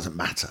argue that doesn't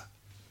matter.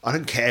 I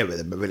don't care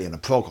whether Marillion are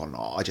prog or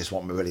not. I just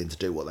want Marillion to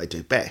do what they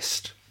do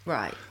best.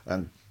 Right.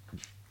 And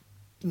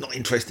not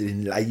interested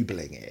in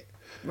labelling it.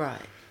 Right.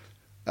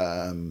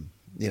 And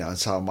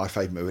some of my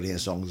favourite Marillion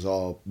songs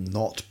are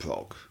not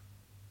prog.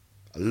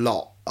 A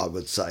lot, I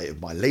would say,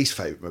 of my least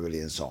favourite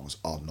Marillion songs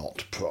are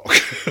not prog.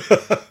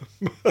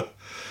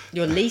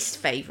 Your least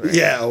favourite?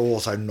 Yeah, are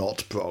also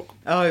not prog.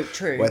 Oh,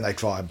 true. When they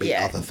try and beat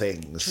Yeah, other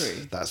things,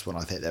 true. That's when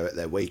I think they're at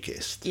their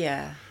weakest.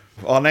 Yeah.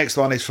 Our next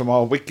one is from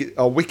our wicked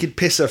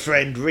pisser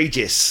friend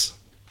Regis.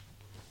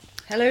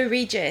 Hello,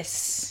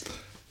 Regis.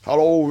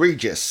 Hello,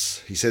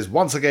 Regis. He says,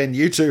 once again,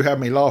 you two have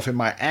me laughing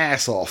my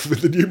ass off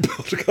with the new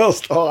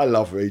podcast. Oh, I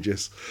love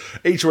Regis.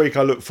 Each week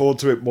I look forward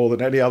to it more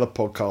than any other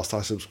podcast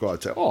I subscribe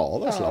to. Oh,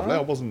 that's lovely.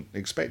 I wasn't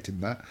expecting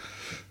that.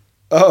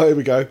 Oh, here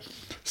we go.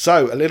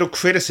 So, a little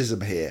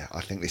criticism here. I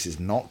think this is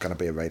not going to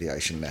be a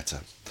radiation letter.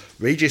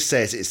 Regis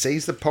says it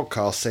seems the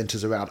podcast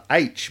centres around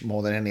H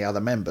more than any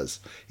other members,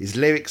 his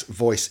lyrics,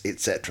 voice,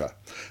 etc.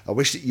 I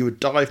wish that you would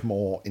dive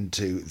more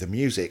into the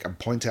music and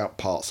point out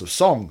parts of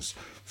songs.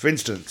 For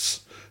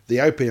instance,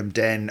 The Opium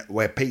Den,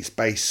 where Pete's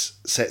bass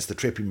sets the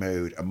trippy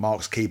mood and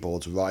Mark's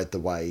keyboards ride the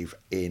wave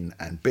in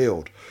and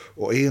build.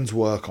 Or Ian's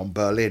work on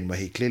Berlin, where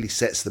he clearly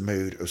sets the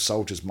mood of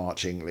soldiers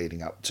marching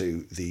leading up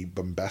to the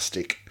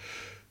bombastic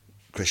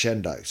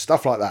crescendo.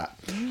 Stuff like that.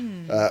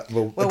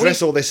 We'll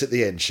address all this at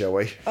the end, shall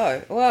we?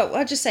 Oh, well,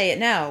 I'll just say it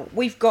now.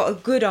 We've got a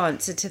good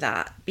answer to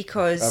that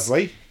because... Have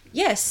we?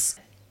 Yes.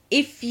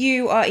 If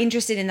you are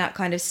interested in that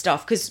kind of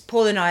stuff, because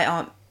Paul and I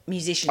aren't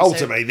musicians.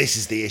 Ultimately, this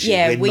is the issue.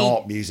 Yeah, we're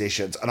not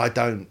musicians, and I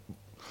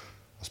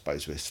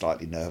suppose we're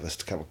slightly nervous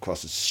to come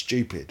across as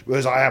stupid,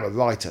 whereas I am a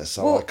writer,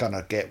 so I kind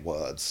of get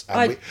words.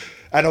 And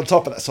on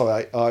top of that,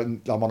 sorry,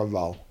 I'm on a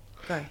roll.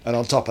 Go. And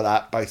on top of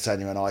that, both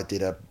Sonia and I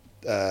did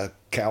a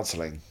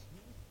counselling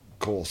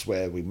course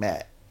where we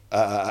met,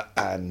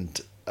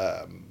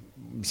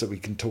 so we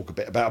can talk a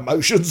bit about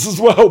emotions as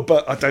well.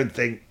 But I don't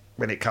think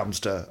when it comes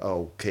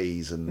to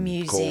keys and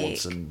music,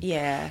 chords and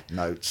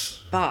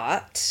notes.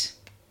 But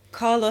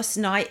Carlos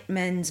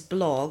Nightman's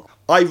blog.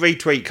 I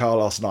retweet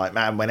Carlos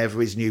Nightman whenever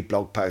his new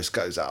blog post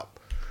goes up.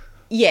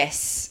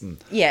 Yes.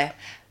 Yeah.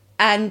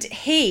 And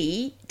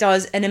he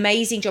does an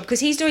amazing job because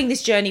he's doing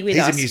this journey with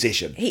us. He's a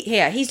musician.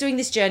 He's doing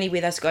this journey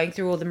with us, going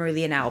through all the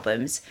Marillion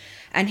albums.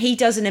 And he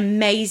does an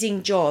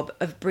amazing job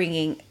of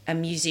bringing a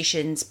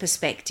musician's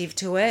perspective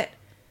to it.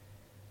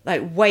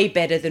 Like, way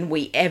better than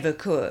we ever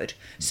could.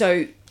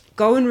 So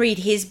go and read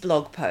his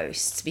blog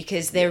posts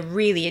because they're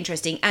really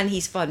interesting. And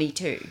he's funny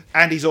too.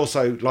 And he's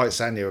also, like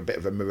Sanya, a bit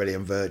of a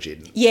Marillion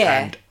virgin.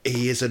 Yeah. And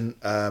he isn't,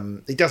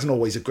 he doesn't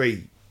always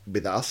agree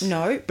with us.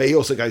 No. But he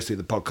also goes through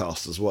the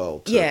podcast as well.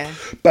 Too. Yeah.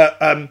 But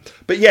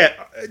yeah,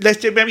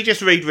 let me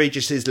just read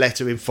Regis's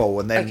letter in full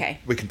and then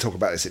we can talk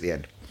about this at the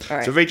end. All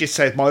right. So Regis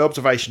says, my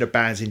observation of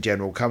bands in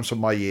general comes from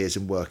my years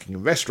in working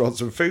in restaurants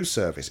and food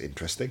service.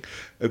 Interesting.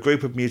 A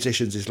group of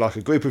musicians is like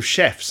a group of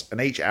chefs and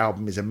each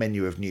album is a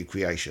menu of new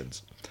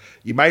creations.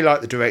 You may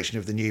like the direction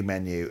of the new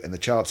menu and the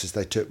chances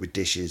they took with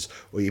dishes,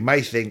 or you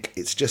may think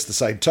it's just the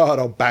same tired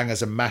old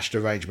bangers and mashed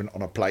arrangement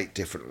on a plate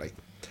differently.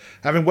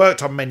 Having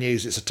worked on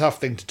menus, it's a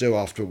tough thing to do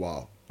after a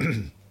while.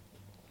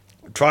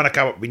 Trying to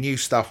come up with new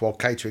stuff while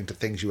catering to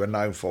things you are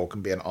known for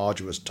can be an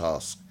arduous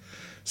task.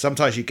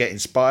 Sometimes you get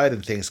inspired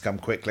and things come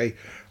quickly,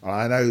 and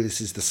I know this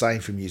is the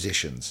same for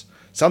musicians.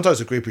 Sometimes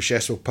a group of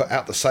chefs will put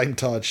out the same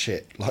tired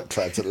shit, like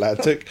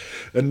Transatlantic,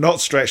 and not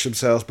stretch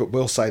themselves, but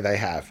will say they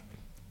have.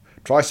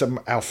 Try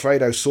some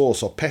Alfredo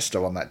sauce or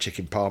pesto on that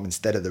chicken palm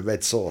instead of the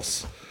red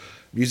sauce.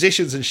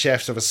 Musicians and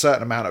chefs have a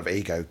certain amount of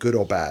ego, good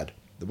or bad.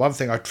 The one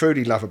thing I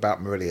truly love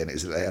about Marillion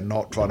is that they are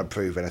not trying to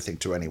prove anything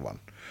to anyone.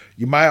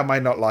 You may or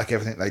may not like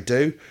everything they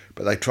do,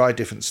 but they try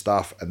different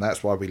stuff, and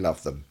that's why we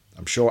love them.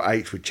 I'm sure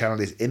H would channel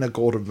his inner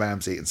Gordon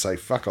Ramsay and say,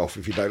 fuck off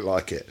if you don't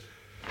like it.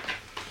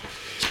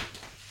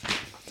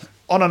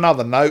 On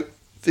another note,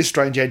 This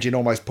Strange Engine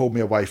almost pulled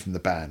me away from the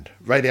band.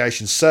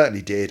 Radiation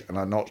certainly did,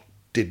 and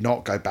did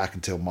not go back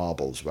until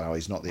Marbles. Well,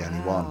 he's not the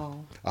only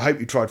one. I hope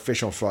you tried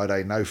Fish on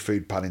Friday. No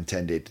food, pun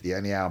intended. The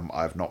only album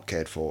I have not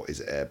cared for is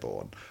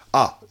Airborne.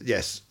 Ah,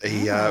 yes.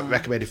 He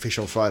recommended Fish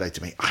on Friday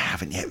to me. I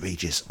haven't yet,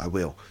 Regis. I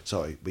will.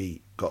 Sorry,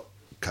 we got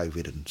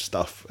COVID and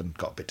stuff and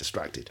got a bit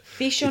distracted.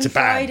 Fish on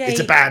Friday. It's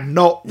a band,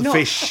 not the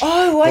Fish.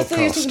 Oh, I podcast. thought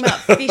you were talking about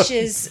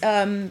Fish's.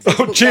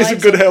 Oh, cheers and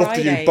good health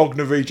to you,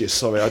 Bognor Regis.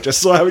 Sorry, I just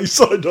saw how he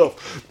signed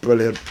off.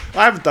 Brilliant.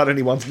 I haven't done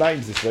anyone's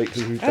names this week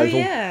because they've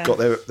all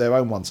got their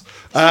own ones.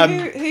 So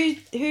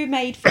who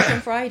made Fish on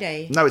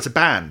Friday? No, it's a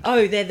band.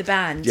 Oh, they're the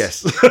band.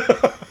 Yes.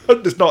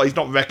 He's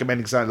not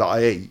recommending something that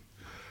I eat.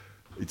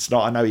 It's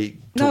not. I know he.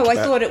 No, I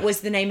thought it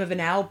was the name of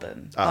an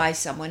album by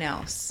someone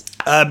else.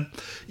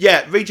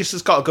 Yeah, Regis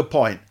has got a good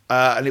point,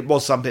 and it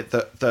was something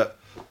that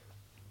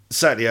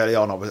certainly early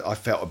on I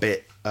felt a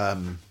bit. I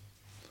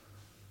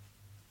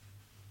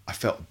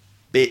felt a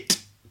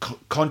bit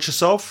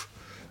conscious of.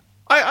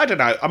 I don't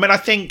know. I mean, I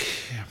think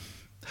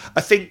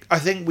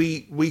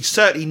we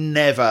certainly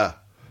never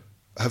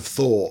have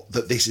thought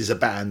that this is a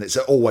band that's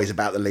always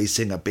about the lead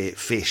singer, be it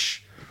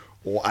Fish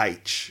or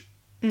H.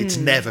 It's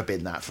never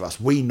been that for us.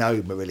 We know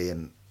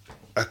Marillion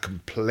are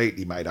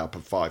completely made up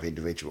of 5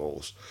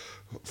 individuals,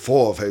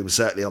 4 of whom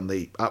certainly on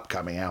the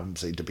upcoming album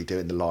seem to be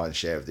doing the lion's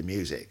share of the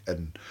music.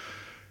 And,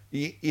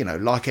 you know,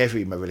 like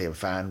every Marillion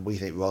fan, we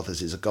think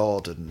Rothers is a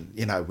god, and,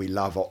 you know, we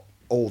love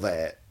all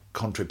their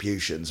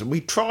contributions. And we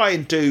try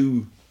and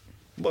do...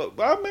 Well,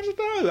 I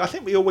don't know. I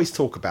think we always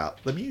talk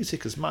about the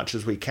music as much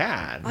as we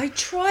can. I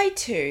try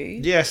to.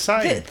 Yeah,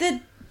 same.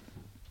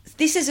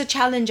 This is a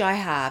challenge I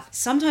have.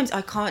 Sometimes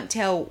I can't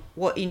tell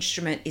what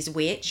instrument is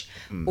which,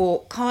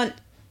 or can't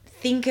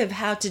think of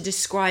how to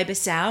describe a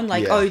sound.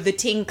 Like, the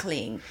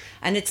tinkling.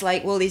 And it's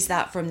like, well, is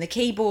that from the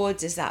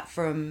keyboards? Is that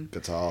from...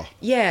 Guitar.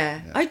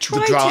 Yeah. I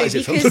try to,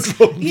 because,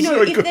 you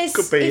know, if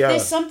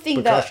there's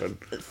something percussion.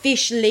 That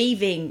Fish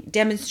leaving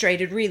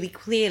demonstrated really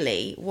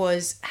clearly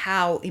was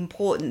how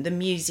important the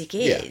music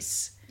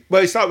is. Yeah.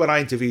 Well, it's like when I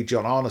interviewed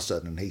John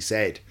Arneson, and he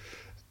said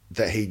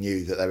that he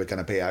knew that they were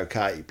going to be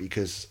okay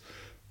because...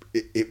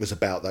 It was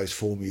about those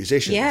 4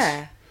 musicians.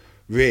 Yeah,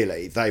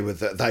 really, they were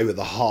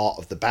the heart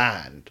of the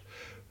band.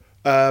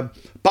 But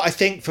I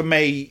think for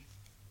me,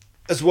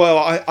 as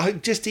well,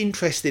 I'm just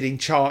interested in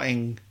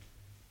charting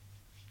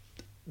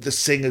the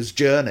singer's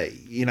journey.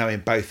 You know,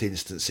 in both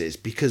instances,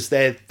 because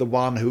they're the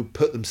one who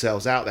put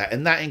themselves out there,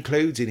 and that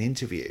includes in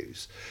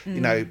interviews. You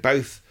know,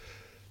 both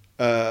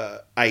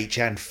H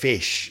and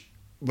Fish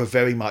were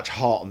very much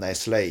heart on their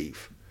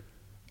sleeve,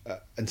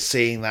 and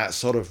seeing that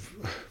sort of.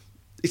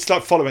 It's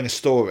like following a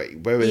story,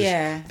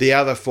 whereas the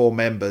other 4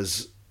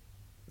 members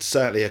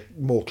certainly are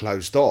more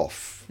closed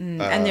off.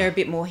 And they're a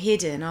bit more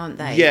hidden, aren't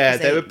they? Yeah,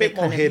 they're a bit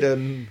more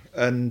hidden,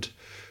 and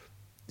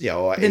you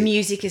know, the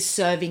music is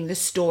serving the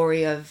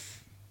story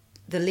of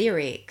the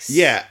lyrics.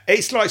 Yeah,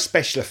 it's like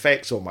special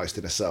effects almost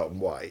in a certain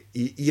way.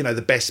 You know,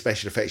 the best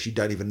special effects you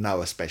don't even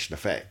know are special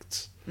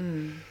effects.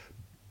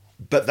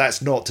 But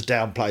that's not to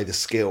downplay the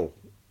skill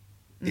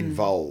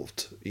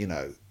involved, you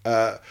know.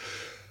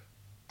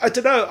 I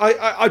don't know.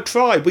 I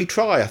try. We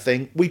try. I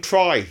think we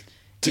try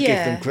to give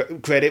them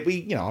credit.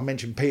 I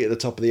mentioned Pete at the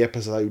top of the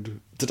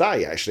episode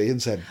today, actually,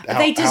 and said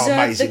they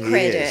deserve the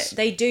credit. He is.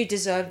 They do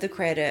deserve the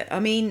credit. I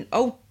mean,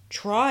 I'll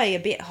try a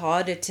bit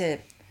harder to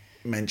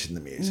mention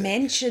the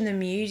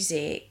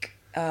music.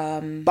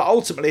 But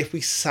ultimately, if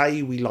we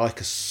say we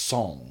like a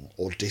song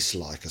or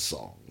dislike a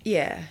song,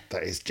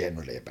 that is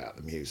generally about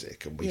the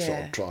music, and we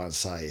sort of try and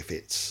say if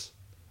it's,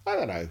 I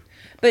don't know.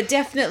 But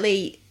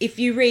definitely, if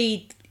you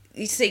read.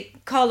 You see,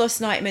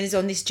 Carlos Nightman is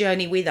on this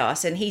journey with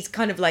us, and he's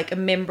kind of like a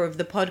member of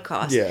the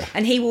podcast. Yeah.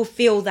 And he will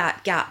fill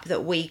that gap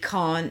that we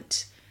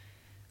can't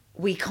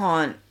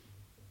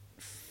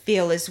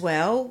feel as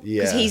well.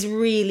 Because he's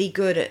really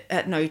good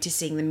at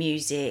noticing the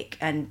music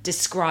and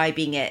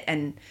describing it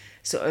and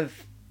sort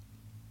of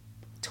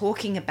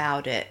talking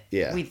about it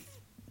with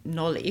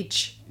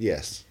knowledge.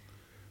 Yes.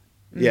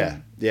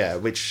 Yeah,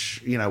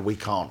 which, you know, we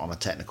can't on a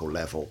technical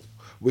level.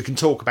 We can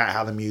talk about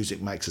how the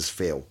music makes us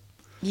feel.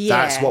 Yeah.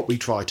 That's what we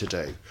try to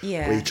do.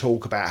 Yeah. We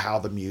talk about how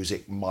the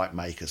music might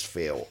make us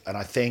feel. And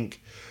I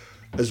think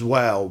as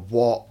well,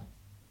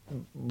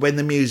 when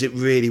the music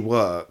really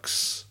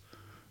works,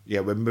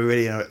 when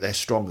Marillion are at their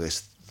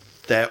strongest,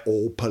 they're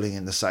all pulling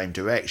in the same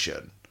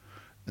direction.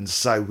 And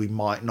so we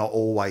might not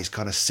always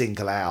kind of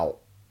single out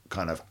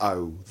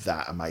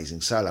that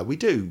amazing solo. We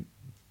do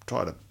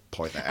try to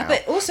point that out.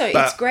 But also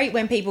it's great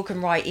when people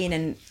can write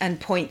in and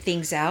point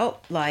things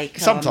out. Like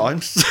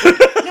sometimes.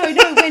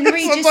 No, when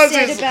Regis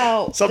said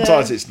about...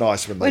 Sometimes it's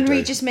nice when they do. When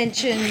Regis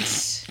mentioned...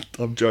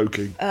 I'm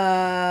joking.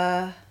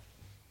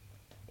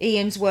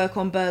 Ian's work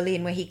on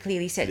Berlin, where he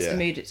clearly sets the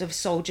mood of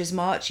soldiers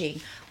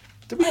marching.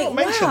 Did we not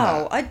mention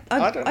that?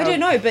 I don't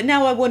know, but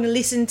now I want to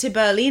listen to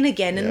Berlin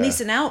again and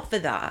listen out for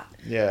that.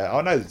 Yeah,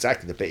 I know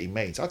exactly the bit he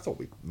means. I thought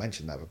we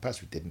mentioned that, but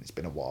perhaps we didn't. It's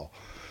been a while.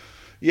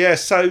 Yeah,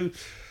 so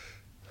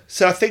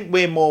I think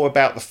we're more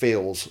about the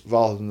feels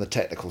rather than the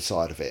technical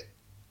side of it.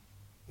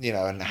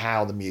 and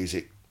how the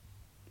music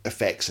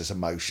affects us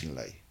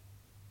emotionally,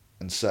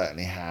 and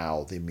certainly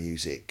how the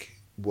music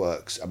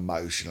works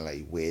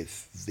emotionally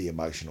with the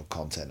emotional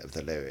content of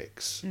the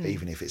lyrics,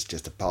 even if it's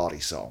just a party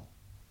song.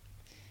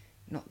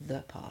 Not the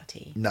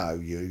party. No,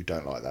 you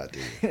don't like that, do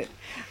you?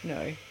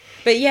 No.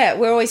 But yeah,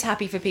 we're always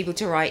happy for people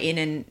to write in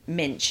and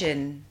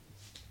mention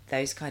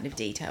those kind of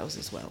details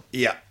as well.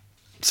 Yeah.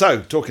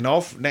 So, talking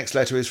of, next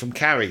letter is from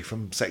Carrie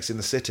from Sex in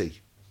the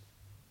City.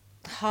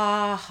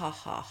 Ha ha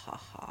ha ha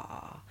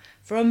ha.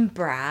 From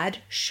Brad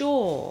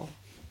Shaw.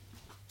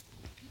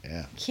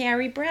 Yeah.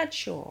 Carrie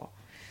Bradshaw.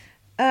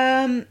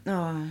 Didn't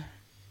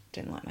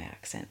like my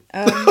accent.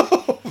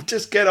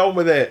 Just get on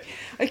with it.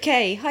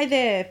 Okay, hi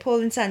there,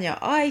 Paul and Sanya.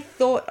 I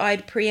thought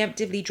I'd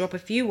preemptively drop a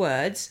few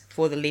words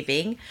for the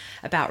living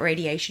about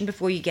radiation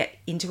before you get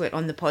into it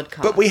on the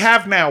podcast. But we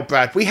have now,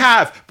 Brad. We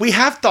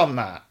have done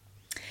that.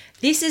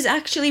 This is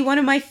actually one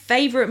of my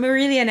favourite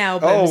Marillion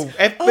albums.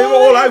 We're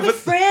all I have over. A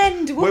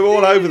friend. We're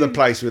all over the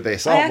place with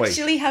this, aren't we? I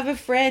actually have a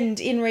friend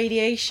in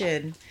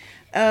radiation.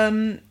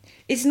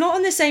 It's not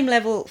on the same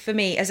level for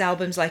me as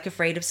albums like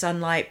Afraid of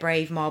Sunlight,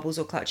 Brave, Marbles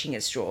or Clutching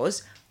at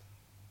Straws.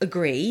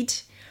 Agreed.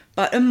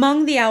 But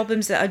among the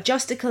albums that are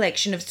just a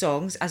collection of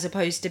songs as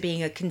opposed to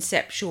being a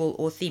conceptual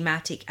or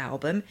thematic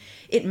album,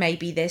 it may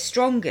be their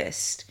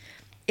strongest.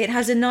 It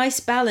has a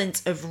nice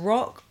balance of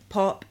rock,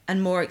 pop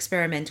and more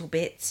experimental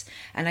bits,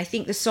 and I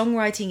think the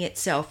songwriting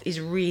itself is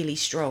really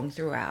strong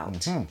throughout.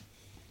 Mm-hmm.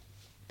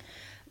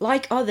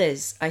 Like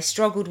others, I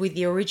struggled with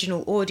the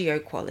original audio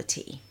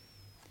quality.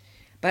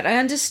 But I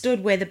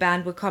understood where the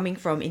band were coming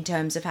from in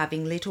terms of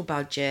having little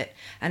budget,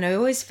 and I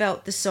always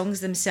felt the songs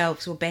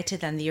themselves were better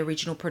than the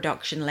original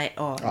production let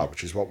on. Oh,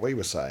 which is what we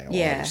were saying. Or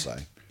I was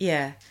saying.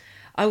 Yeah.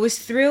 I was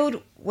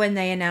thrilled when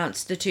they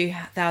announced the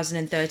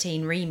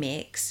 2013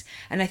 remix,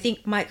 and I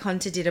think Mike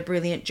Hunter did a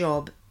brilliant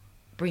job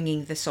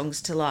bringing the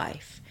songs to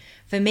life.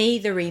 For me,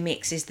 the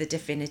remix is the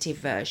definitive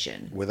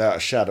version. Without a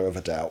shadow of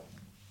a doubt.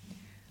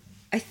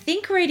 I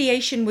think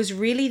Radiation was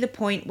really the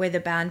point where the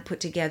band put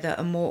together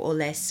a more or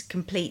less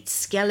complete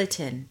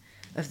skeleton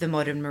of the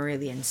modern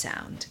Marillion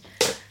sound.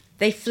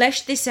 They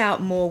fleshed this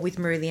out more with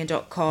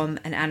Marillion.com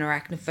and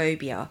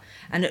Anarachnophobia,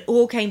 and it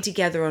all came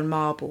together on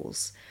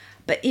Marbles.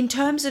 But in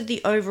terms of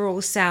the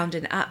overall sound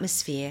and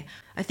atmosphere,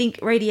 I think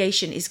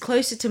Radiation is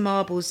closer to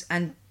Marbles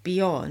and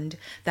Beyond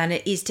than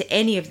it is to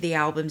any of the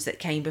albums that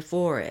came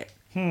before it.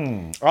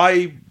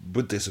 I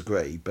would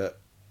disagree, but...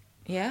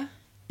 Yeah?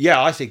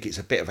 Yeah, I think it's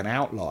a bit of an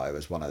outlier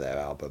as one of their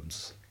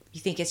albums.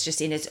 You think it's just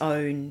in its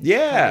own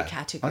kind of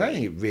category? I don't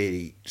think it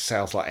really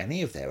sounds like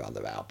any of their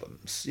other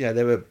albums. Yeah,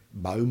 there are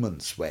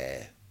moments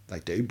where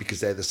they do because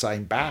they're the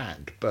same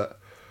band, but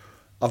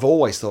I've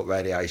always thought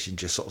Radiation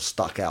just sort of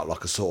stuck out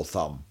like a sore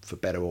thumb, for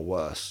better or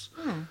worse.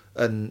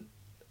 And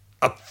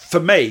for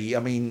me, I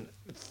mean,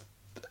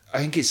 I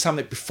think it's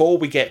something, before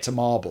we get to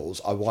Marbles,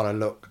 I want to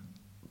look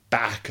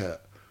back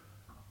at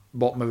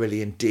what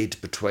Marillion did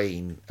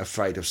between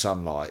Afraid of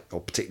Sunlight,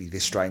 or particularly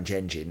This Strange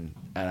Engine,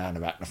 and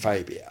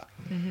Anarachnophobia.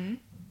 Mm-hmm.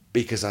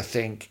 Because I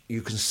think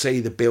you can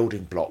see the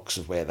building blocks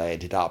of where they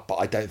ended up, but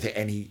I don't think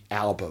any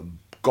album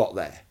got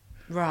there.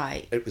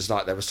 Right. It was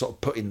like they were sort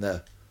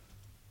of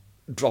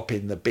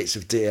dropping the bits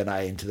of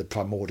DNA into the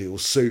primordial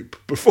soup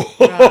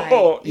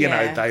before, you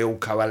know, they all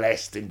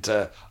coalesced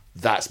into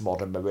that's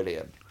modern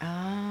Marillion.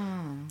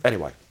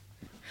 Anyway.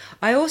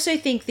 I also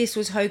think this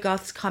was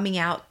Hogarth's coming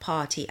out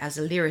party as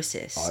a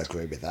lyricist. I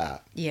agree with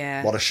that.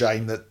 Yeah. What a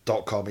shame that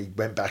 .com he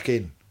went back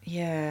in.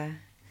 Yeah.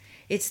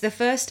 It's the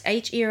first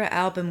H-era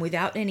album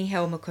without any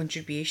Helmer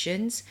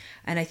contributions,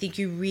 and I think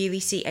you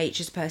really see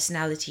H's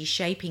personality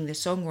shaping the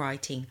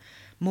songwriting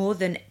more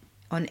than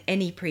on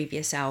any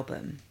previous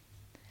album.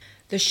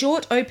 The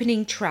short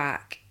opening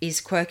track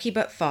is quirky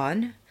but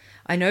fun.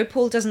 I know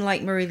Paul doesn't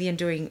like Marillion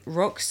doing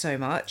rock so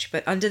much,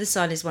 but Under the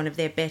Sun is one of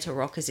their better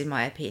rockers in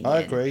my opinion.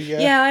 I agree, yeah.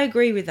 Yeah, I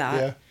agree with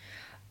that.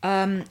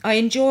 Yeah. I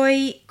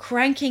enjoy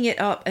cranking it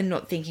up and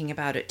not thinking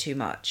about it too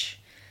much.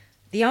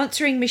 The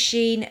answering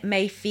machine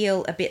may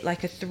feel a bit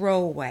like a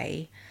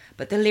throwaway,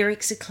 but the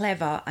lyrics are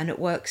clever and it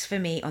works for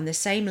me on the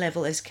same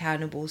level as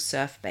Cannibal's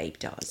Surf Babe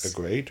does.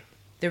 Agreed.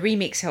 The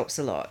remix helps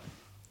a lot.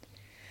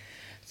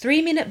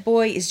 3 Minute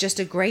Boy is just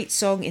a great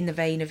song in the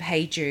vein of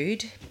Hey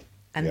Jude,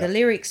 and the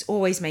lyrics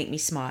always make me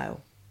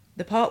smile.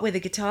 The part where the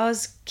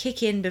guitars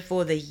kick in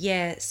before the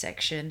yeah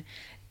section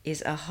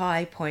is a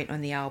high point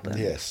on the album.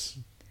 Yes.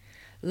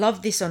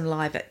 Love this on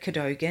Live at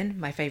Cadogan,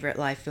 my favourite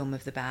live film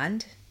of the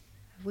band.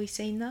 Have we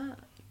seen that?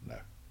 No.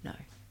 No.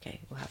 Okay,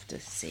 we'll have to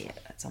see it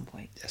at some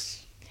point.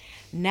 Yes.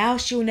 Now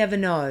She'll Never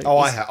Know. Oh,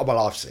 I have. Well,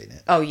 I've seen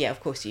it. Oh, yeah, of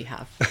course you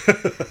have.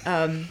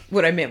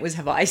 What I meant was,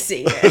 have I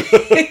seen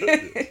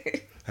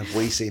it? Have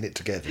we seen it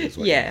together as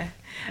well? Yeah.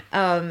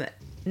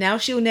 Now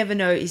She'll Never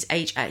Know is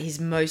H at his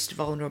most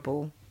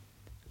vulnerable.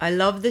 I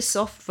love the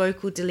soft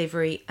vocal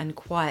delivery and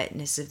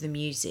quietness of the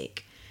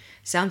music.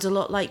 Sounds a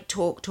lot like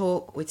Talk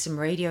Talk with some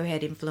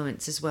Radiohead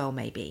influence as well,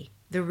 maybe.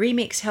 The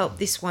remix helped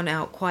this one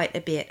out quite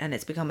a bit and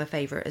it's become a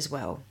favourite as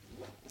well.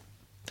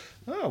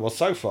 Oh, well,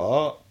 so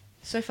far,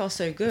 So far,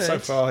 so good. So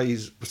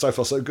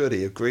far so good.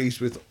 He agrees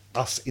with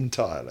us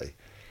entirely.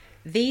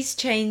 These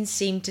chains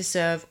seem to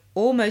serve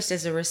almost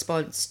as a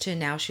response to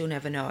Now She'll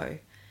Never Know.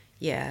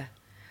 Yeah.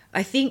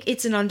 I think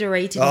it's an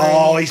underrated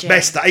Oh, he's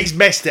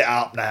messed it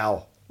up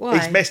now. Why?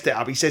 He's messed it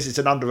up. He says it's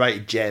an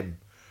underrated gem.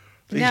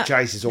 These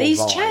chains is all these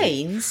right.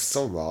 chains? It's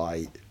all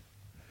right.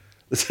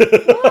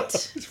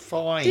 What? It's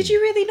fine. Did you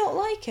really not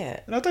like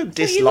it? And I don't You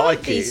dislike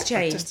liked it. these I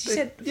chains. You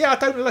said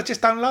I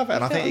just don't love it.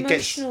 And I think it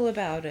gets emotional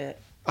about it.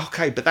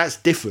 okay, but that's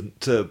different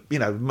to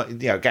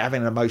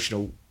having an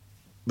emotional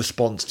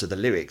response to the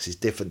lyrics is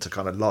different to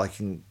kind of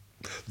liking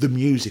the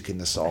music in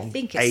the song. I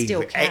think it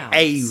still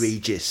counts.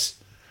 Regis.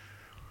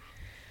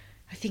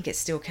 I think it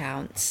still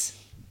counts.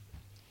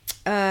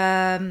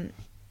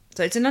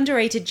 So it's an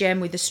underrated gem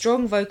with a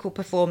strong vocal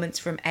performance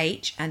from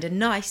H and a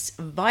nice,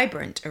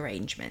 vibrant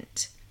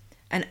arrangement.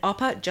 An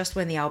upper just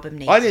when the album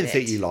needs it. I didn't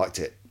think you liked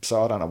it,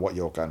 so I don't know what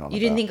you're going on about.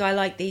 You didn't think I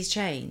liked these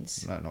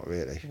chains? No, not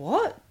really.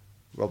 What?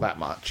 Well, that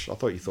much. I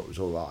thought you thought it was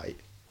all right.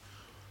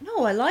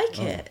 No, I like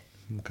it.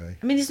 Okay.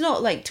 I mean, it's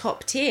not like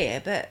top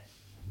tier, but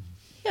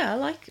yeah, I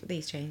like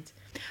these chains.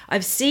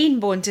 I've seen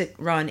Born to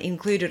Run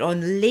included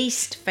on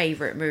least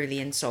favourite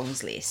Marillion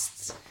songs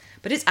lists,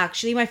 but it's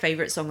actually my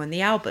favourite song on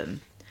the album,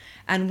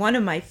 and one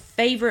of my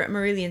favourite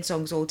Marillion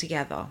songs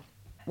altogether.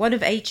 One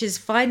of H's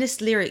finest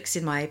lyrics,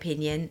 in my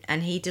opinion,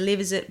 and he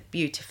delivers it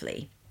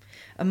beautifully.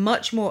 A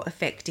much more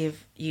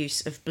effective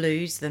use of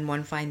blues than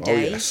One Fine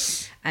Day,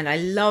 yes. And I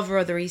love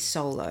Rothery's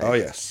solo. Oh,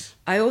 yes.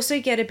 I also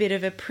get a bit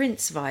of a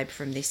Prince vibe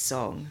from this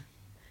song.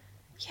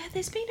 Yeah,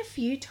 there's been a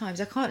few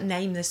times, I can't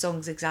name the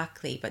songs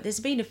exactly, but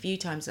there's been a few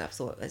times that I've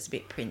thought that's a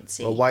bit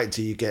Princey. Well, wait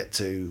until you get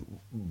to,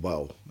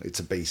 well, it's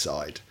a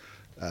B-side.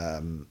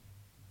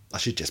 I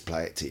should just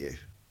play it to you.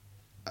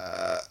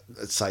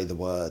 Say the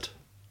word.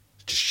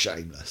 Just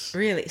shameless.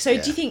 Really? So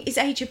do you think, is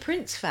H a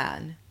Prince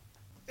fan?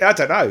 I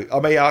don't know. I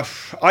mean, I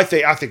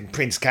think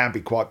Prince can be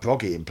quite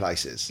proggy in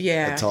places.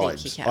 Yeah, at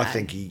times. I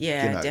think he can.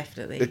 Yeah,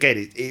 definitely.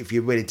 Again, if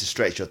you're willing to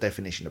stretch your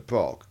definition of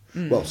prog,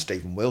 well,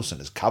 Stephen Wilson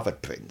has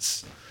covered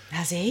Prince.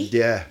 Has he?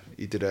 Yeah,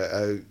 he did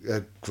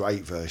a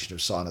great version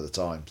of Sign of the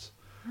Times.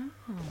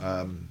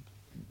 Oh.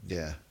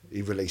 Yeah,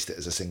 he released it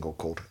as a single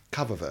called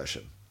Cover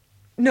Version.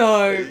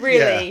 No,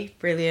 really? Yeah.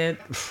 Brilliant.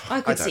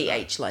 I could don't see know.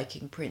 H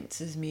liking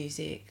Prince's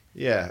music.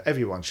 Yeah,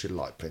 everyone should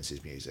like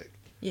Prince's music.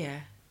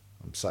 Yeah.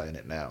 I'm saying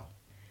it now.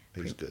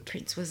 He's good.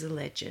 Prince was a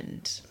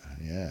legend.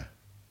 Yeah.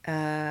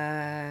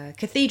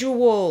 Cathedral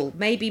Wall,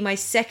 maybe my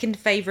second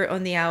favourite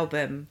on the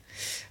album.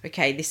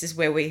 Okay, this is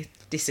where we're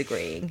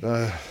disagreeing.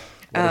 What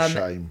a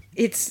shame.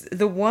 It's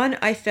the one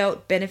I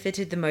felt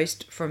benefited the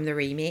most from the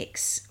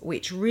remix,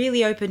 which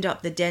really opened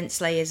up the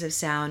dense layers of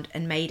sound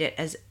and made it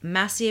as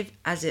massive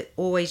as it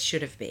always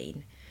should have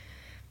been.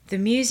 The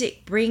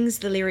music brings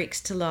the lyrics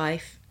to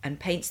life and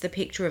paints the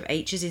picture of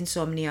H's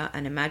insomnia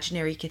and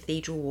imaginary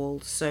cathedral wall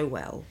so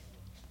well.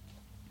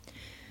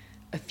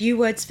 A Few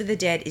Words for the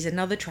Dead is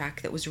another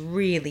track that was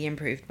really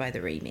improved by the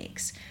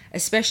remix,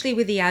 especially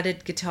with the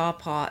added guitar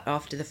part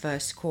after the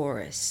first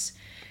chorus.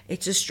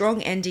 It's a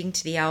strong ending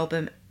to the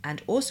album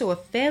and also a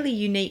fairly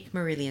unique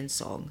Marillion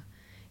song.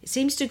 It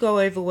seems to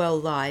go over well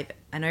live,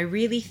 and I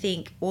really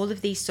think all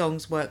of these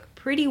songs work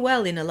pretty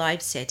well in a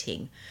live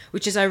setting,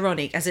 which is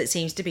ironic as it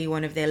seems to be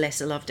one of their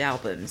lesser loved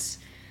albums.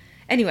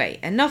 Anyway,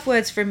 enough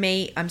words from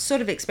me. I'm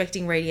sort of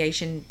expecting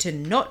Radiation to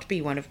not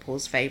be one of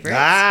Paul's favourites.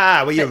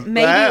 But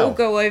maybe it will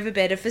go over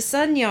better for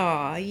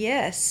Sonia.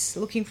 Yes.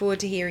 Looking forward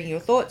to hearing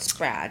your thoughts,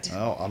 Brad.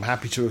 Oh, I'm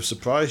happy to have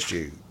surprised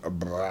you,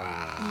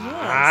 Brad.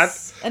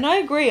 Yes. And I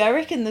agree. I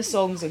reckon the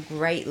songs are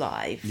great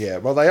live. Yeah,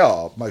 well, they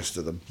are, most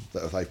of them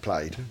that they've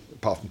played,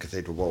 apart from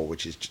Cathedral Wall,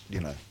 which is,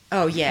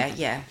 Oh,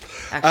 yeah.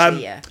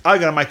 Actually, yeah. I'm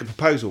going to make a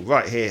proposal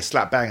right here,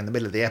 slap bang in the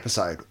middle of the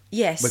episode.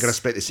 Yes. We're going to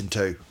split this in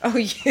two. Oh,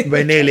 yeah.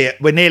 We're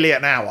nearly at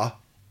an hour.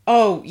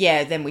 Oh,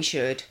 yeah, then we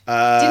should.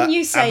 Didn't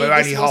you say and we're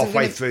only this wasn't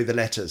halfway gonna... through the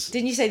letters.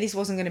 Didn't you say this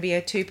wasn't going to be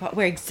a two-part?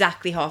 We're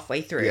exactly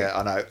halfway through. Yeah,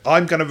 I know.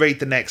 I'm going to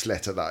read the next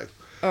letter, though.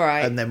 All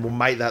right. And then we'll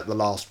make that the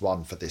last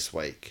one for this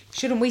week.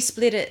 Shouldn't we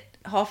split it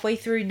halfway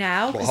through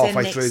now? Well,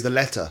 halfway through the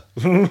letter.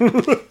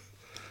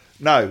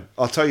 No,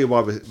 I'll tell you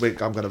why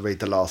I'm going to read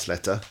the last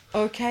letter.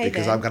 Okay,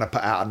 Because I'm going to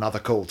put out another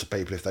call to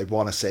people if they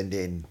want to send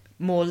in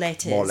more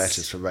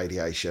letters for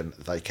Radiation,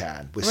 they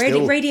can.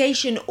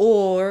 Radiation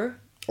or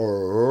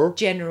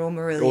General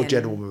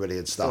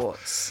Marillion stuff.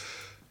 Thoughts.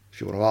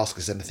 If you want to ask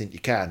us anything, you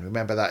can.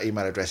 Remember that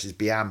email address is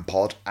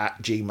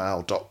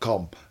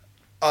biampod@gmail.com.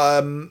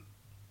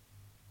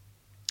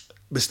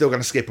 We're still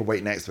going to skip a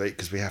week next week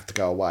because we have to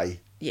go away.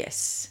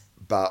 Yes.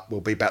 But we'll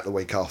be back the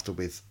week after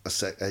with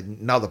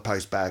another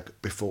post bag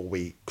before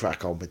we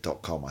crack on with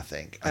 .com, I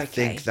think. I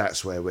think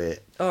that's where we're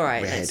All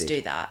right, let's headed.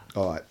 Do that.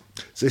 All right.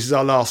 So this is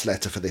our last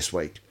letter for this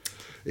week.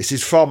 This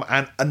is from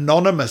an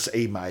anonymous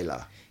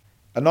emailer.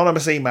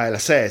 Anonymous emailer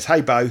says,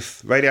 "Hey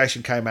both,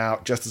 Radiation came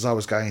out just as I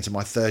was going into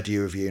my third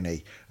year of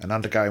uni and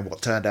undergoing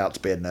what turned out to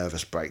be a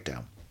nervous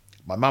breakdown.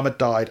 My mum had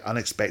died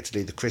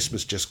unexpectedly the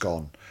Christmas just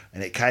gone,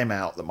 and it came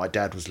out that my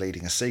dad was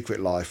leading a secret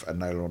life and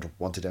no longer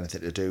wanted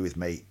anything to do with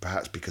me,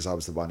 perhaps because I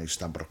was the one who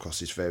stumbled across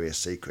his various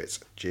secrets.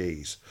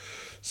 Jeez,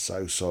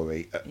 so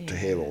sorry to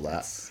hear all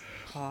that.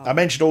 I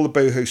mentioned all the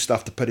boohoo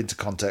stuff to put into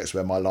context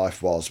where my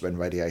life was when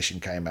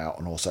Radiation came out,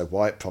 and also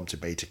why it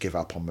prompted me to give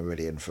up on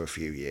Marillion for a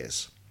few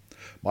years.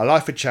 My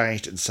life had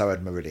changed, and so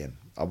had Marillion.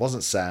 I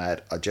wasn't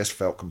sad, I just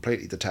felt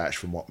completely detached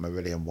from what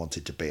Marillion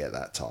wanted to be at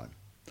that time.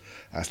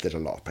 As did a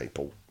lot of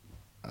people,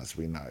 as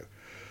we know.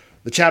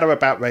 The chatter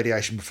about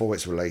Radiation before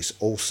its release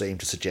all seemed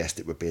to suggest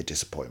it would be a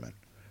disappointment.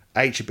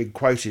 H had been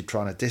quoted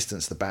trying to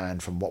distance the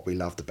band from what we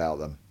loved about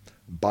them.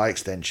 By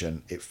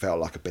extension, it felt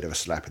like a bit of a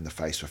slap in the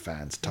face for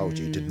fans. Told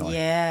you, didn't I?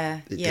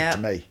 Yeah. It did to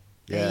me.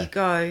 Yeah. There you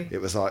go.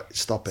 It was like,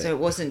 stop it. So it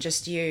wasn't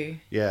just you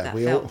that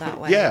we felt all, that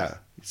way. Yeah.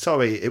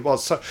 Sorry, it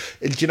was. So,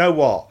 and do you know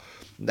what?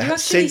 You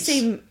actually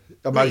seem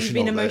like you've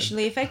been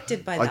emotionally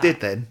affected by that. I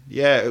did then.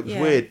 Yeah, it was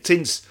Yeah. weird.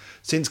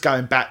 Since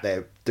going back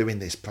there, doing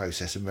this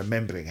process and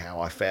remembering how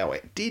I felt,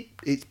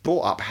 it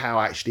brought up how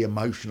actually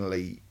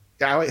emotionally,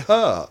 how it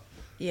hurt.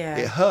 Yeah.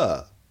 It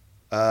hurt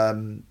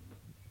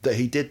that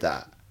he did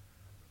that.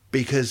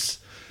 Because,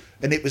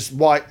 and it was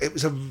why, it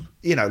was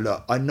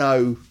look, I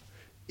know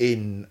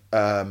in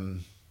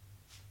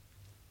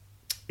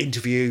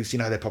interviews,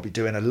 they're probably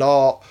doing a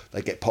lot,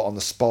 they get put on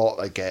the spot,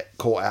 they get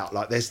caught out.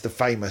 Like there's the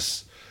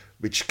famous,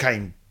 which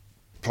came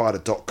prior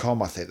to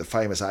 .com, I think, the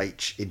famous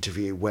H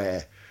interview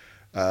where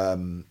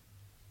the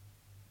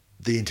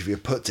interviewer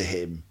put to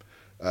him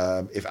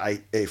if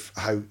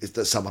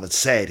that someone had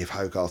said if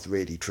Hogarth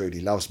really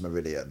truly loves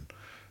Marillion,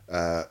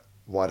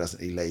 why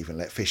doesn't he leave and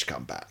let Fish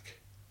come back?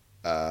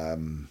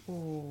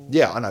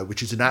 Yeah, I know,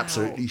 which is an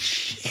absolutely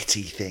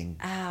shitty thing.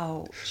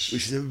 Ouch.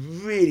 Which is a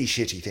really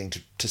shitty thing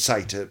to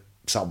say to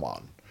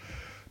someone.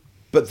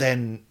 But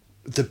then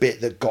the bit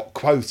that got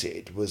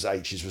quoted was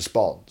H's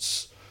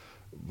response,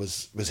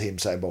 was him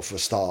saying, well, for a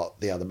start,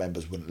 the other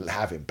members wouldn't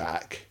have him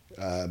back.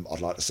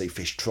 I'd like to see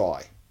Fish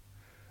try.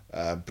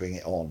 Bring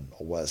it on,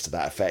 or words to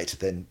that effect.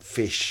 Then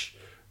Fish,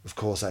 of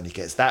course, only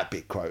gets that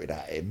bit quoted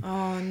at him.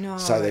 Oh no!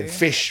 So then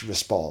Fish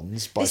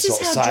responds by This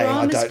sort is of how saying, "I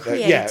drama's don't know.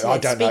 created, Yeah, I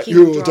don't know.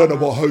 speaking of I don't know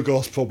drama. what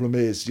Hogarth's problem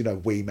is.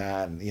 Wee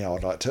man.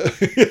 I'd like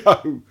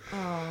to.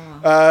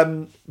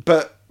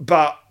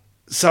 But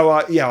so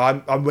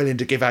I'm willing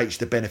to give H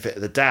the benefit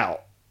of the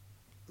doubt.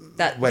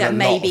 That when a lot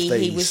maybe of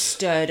he these- was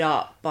stirred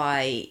up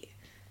by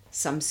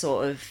some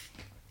sort of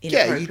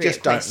Yeah, inappropriate you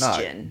just don't know.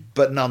 question.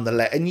 But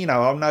nonetheless, and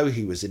I know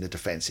he was in a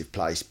defensive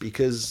place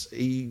because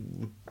he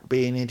would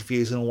be in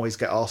interviews and always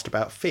get asked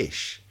about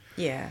Fish.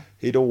 Yeah.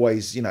 He'd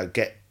always,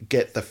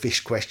 get the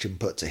Fish question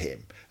put to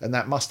him. And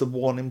that must have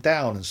worn him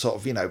down and sort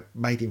of,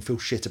 made him feel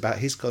shit about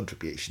his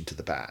contribution to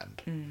the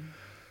band.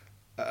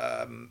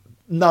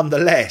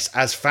 Nonetheless,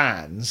 as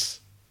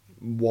fans,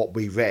 what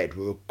we read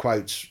were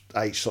quotes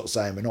H sort of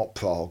saying, we're not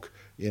prog.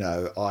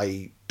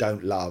 I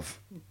don't love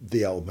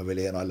the old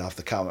Marillion. I love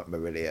the current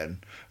Marillion.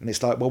 And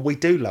it's like, well, we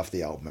do love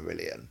the old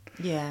Marillion.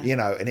 Yeah.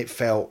 And it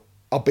felt,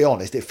 I'll be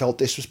honest, it felt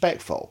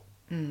disrespectful.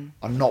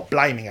 I'm not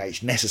blaming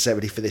H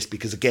necessarily for this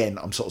because, again,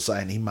 I'm sort of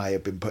saying he may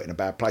have been put in a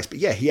bad place. But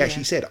yeah, he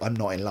actually said, I'm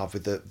not in love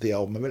with the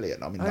old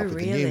Marillion. I'm in love with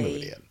the new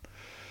Marillion.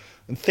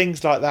 And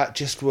things like that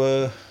just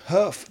were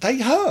hurt. They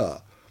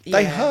hurt.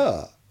 They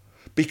hurt.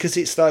 Because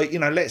it's like,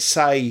 let's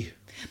say...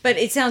 But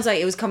it sounds like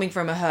it was coming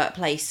from a hurt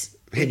place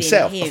within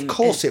himself. him. Of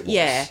course it was.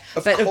 Yeah.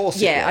 Of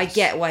course it was. I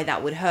get why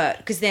that would hurt.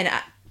 Because then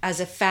as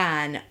a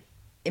fan,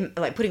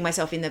 like putting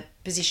myself in the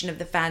position of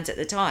the fans at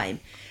the time,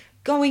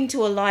 going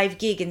to a live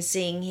gig and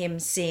seeing him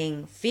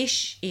sing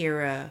Fish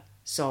era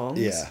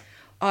songs,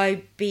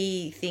 I'd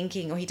be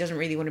thinking, he doesn't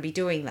really want to be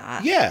doing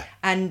that. Yeah.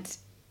 And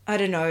I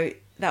don't know,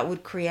 that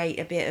would create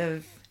a bit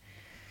of...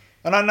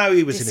 And I know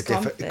he was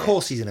discomfort. of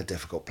course he's in a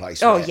difficult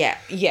place. Oh, yeah,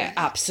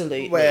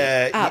 absolutely.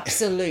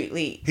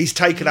 Absolutely. He's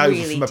taken over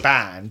Really from a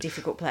band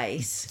difficult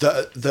place.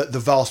 that the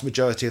vast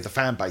majority of the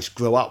fan base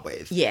grew up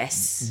with.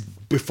 Yes.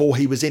 Before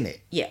he was in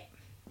it. Yeah.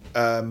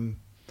 Do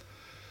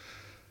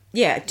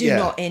Yeah.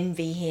 not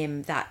envy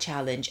him that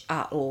challenge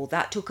at all.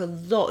 That took a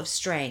lot of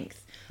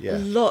strength. Yeah. A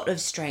lot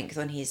of strength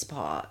on his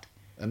part.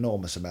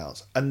 Enormous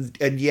amounts. And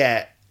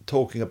yet,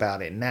 talking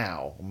about it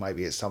now, or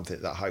maybe it's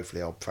something that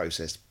hopefully I'll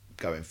process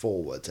going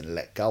forwards and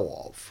let go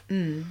of,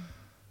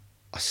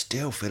 I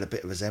still feel a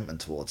bit of resentment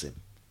towards him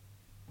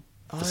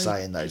for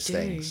saying those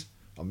things.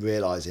 I'm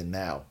realising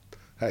now.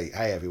 Hey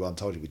everyone,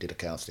 told you we did a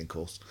counselling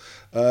course.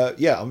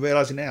 I'm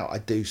realising now I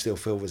do still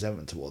feel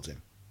resentment towards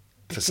him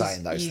for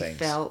saying those things.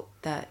 You felt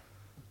that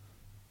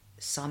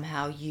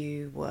somehow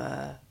you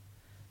were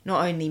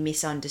not only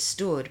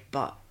misunderstood,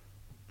 but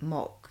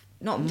mocked.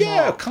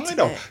 Yeah, kind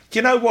of. Do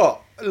you know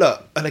what?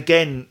 Look, and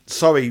again,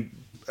 sorry,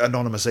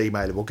 anonymous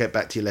emailer, we'll get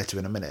back to your letter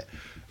in a minute.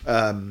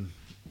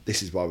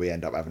 This is why we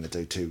end up having to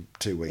do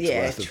two weeks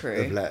worth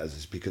of letters,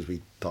 is because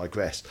we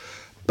digress.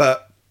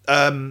 But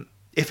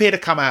if he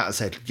had come out and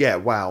said, yeah,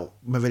 wow,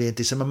 Marillion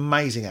did some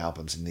amazing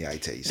albums in the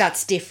 80s.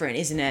 That's different,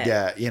 isn't it?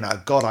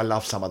 Yeah, God, I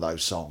love some of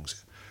those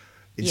songs.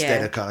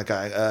 Instead of kind of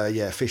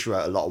going, Fish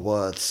wrote a lot of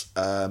words,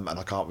 and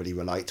I can't really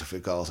relate to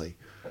Fugazi.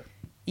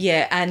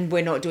 Yeah, and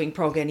we're not doing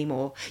prog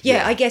anymore.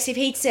 Yeah, I guess if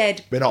he'd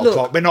said, We're not,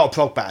 look, we're not a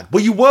prog band.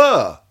 Well, you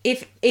were.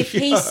 if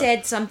he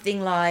said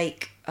something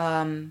like,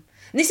 and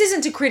this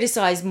isn't to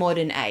criticize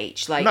modern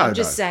age, like I'm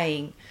just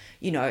saying,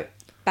 you know,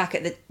 back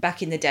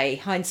in the day,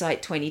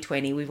 hindsight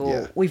 2020,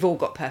 we've all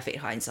got perfect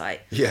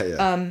hindsight.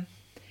 Yeah.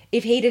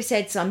 If he'd have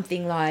said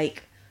something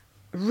like,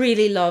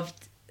 really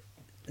loved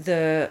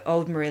the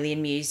old Marillion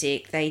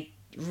music, they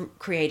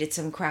created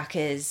some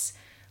crackers,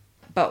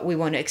 but we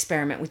want to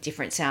experiment with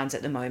different sounds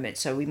at the moment,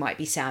 so we might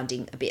be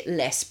sounding a bit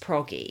less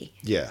proggy.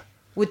 Yeah.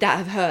 Would that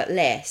have hurt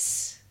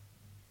less?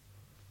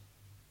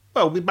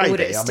 Well, maybe. I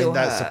mean,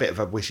 that's hurt? a bit of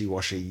a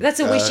wishy-washy. That's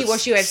a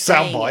wishy-washy way of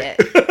saying soundbite.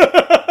 it.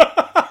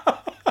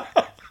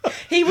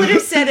 He would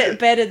have said it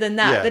better than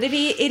that. Yeah. But if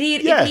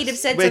he'd have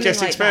said we're something just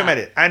like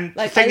experimenting. that, And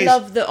like, I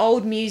love the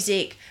old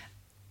music,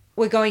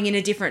 we're going in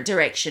a different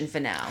direction for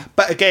now.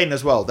 But again,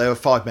 as well, there were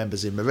 5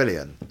 members in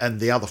Marillion, and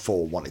the other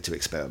 4 wanted to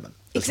experiment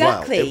as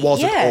Exactly. well. It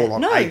wasn't all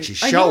on H's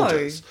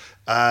shoulders.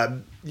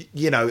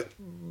 You know,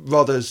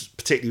 Rothers,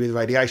 particularly with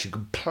Radiation,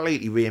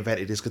 completely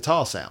reinvented his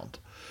guitar sound.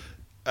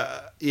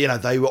 You know,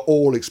 they were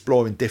all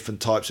exploring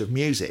different types of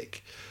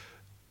music.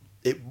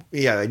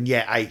 And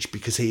yet H,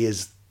 because he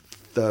is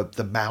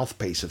the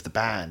mouthpiece of the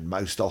band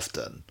most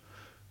often,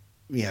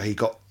 you know, he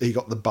got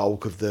the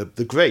bulk of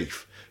the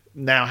grief.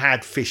 Now,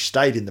 had Fish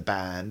stayed in the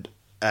band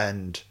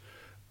and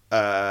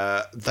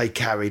they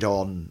carried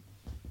on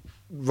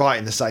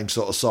writing the same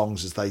sort of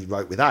songs as they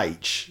wrote with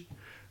H,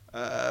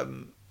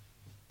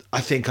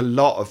 I think a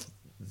lot of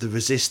the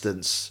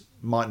resistance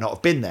might not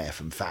have been there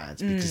from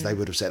fans, because they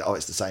would have said, oh,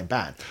 it's the same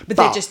band. But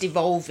they're just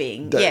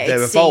evolving. They're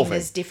it's evolving. seen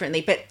as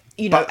differently. But,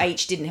 you know,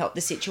 H didn't help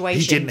the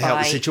situation. He didn't help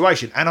the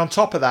situation. And on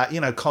top of that,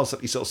 you know,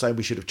 constantly sort of saying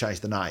we should have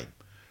changed the name.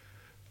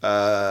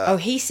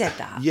 He said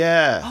that?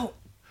 Yeah. Oh,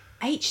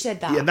 H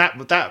said that? Yeah, and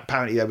that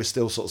apparently they were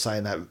still sort of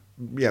saying that,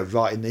 you know,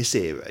 right in this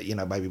era, you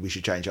know, maybe we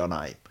should change our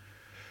name.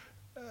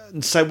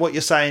 And so what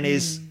you're saying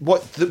is,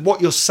 what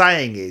you're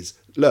saying is,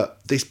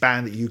 look, this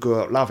band that you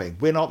grew up loving,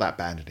 we're not that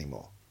band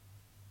anymore.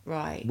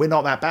 Right. We're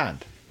not that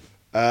band.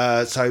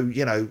 So,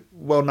 you know,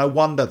 well, no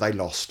wonder they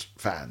lost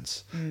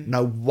fans.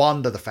 No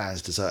wonder the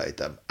fans deserted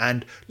them.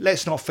 And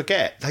let's not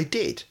forget, they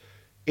did.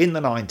 In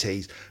the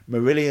 90s,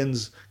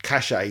 Marillion's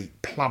cachet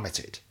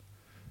plummeted.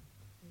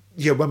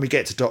 Yeah, when we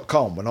get to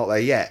 .com, we're not there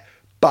yet.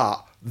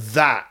 But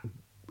that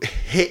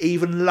hit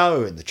even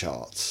lower in the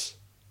charts.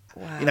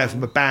 Wow. You know,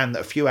 from a band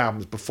that a few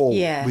albums before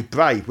with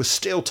Brave was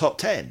still top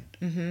 10.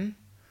 Mm-hmm.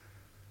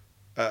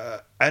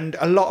 And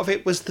a lot of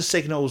it was the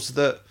signals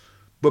that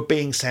were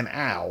being sent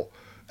out.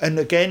 And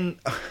again,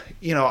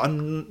 you know,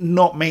 I'm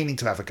not meaning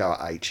to have a go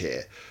at H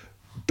here,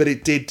 but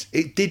it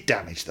did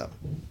damage them.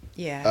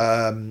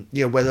 Yeah.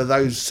 You know, whether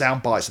those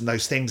sound bites and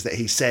those things that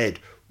he said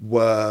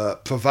were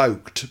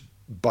provoked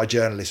by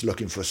journalists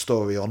looking for a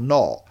story or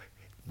not,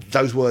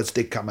 those words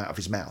did come out of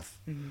his mouth.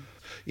 Mm-hmm.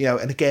 You know,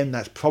 and again,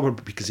 that's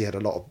probably because he had a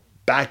lot of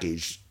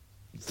baggage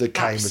that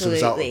came as a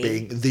result of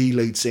being the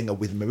lead singer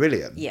with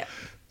Marillion. Yeah.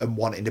 And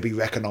wanting to be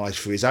recognised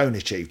for his own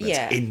achievements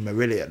in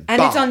Marillion.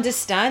 And it's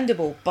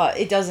understandable, but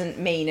it doesn't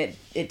mean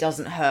it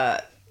doesn't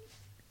hurt.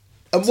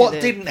 And what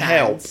didn't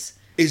help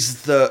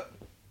is that,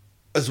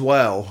 as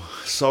well,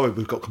 sorry,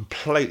 we've got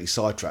completely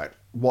sidetracked.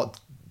 What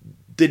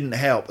didn't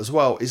help as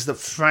well is that,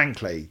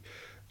 frankly,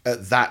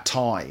 at that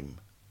time,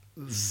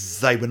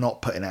 they were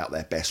not putting out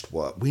their best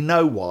work. We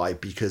know why,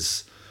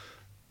 because,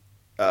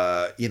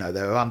 you know,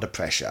 they were under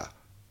pressure.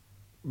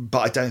 But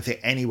I don't think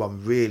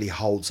anyone really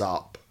holds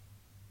up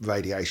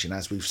Radiation,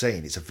 as we've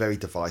seen. It's a very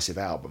divisive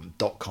album.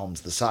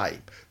 .com's the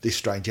same. This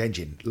Strange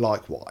Engine,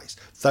 likewise.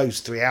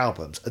 Those 3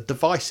 albums are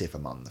divisive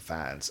among the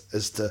fans,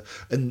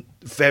 and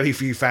very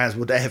few fans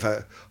would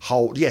ever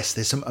hold. Yes,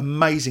 there's some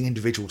amazing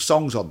individual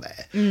songs on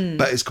there,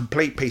 but as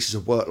complete pieces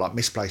of work like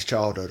Misplaced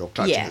Childhood or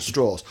Clutching at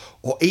Straws,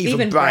 or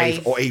even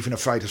Brave, or even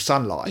Afraid of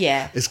Sunlight,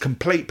 as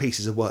complete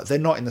pieces of work, they're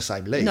not in the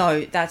same league.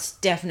 No, that's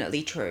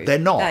definitely true. They're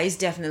not. That is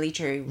definitely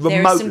true. Remotely.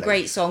 There are some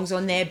great songs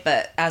on there,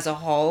 but as a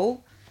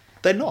whole,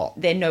 they're not.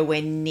 They're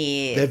nowhere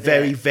near. They're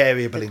very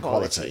variable in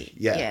quality.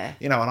 Yeah.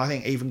 You know, and I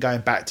think even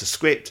going back to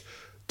Script,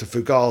 to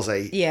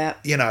Fugazi,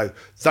 you know,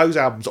 those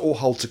albums all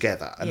hold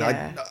together.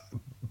 And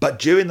but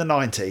during the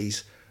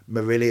 90s,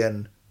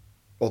 Marillion,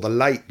 or the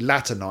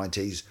latter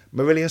 90s,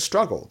 Marillion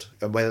struggled.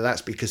 And whether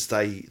that's because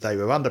they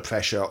were under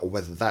pressure, or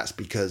whether that's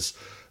because,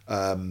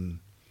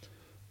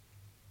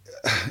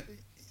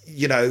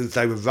 you know,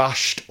 they were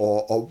rushed,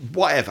 or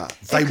whatever.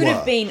 They could were.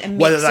 Have been a mix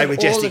whether they of were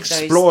just all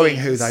exploring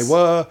who they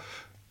were,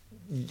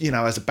 you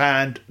know, as a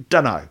band,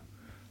 don't know.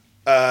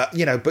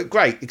 You know, but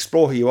great,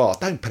 explore who you are.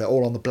 Don't put it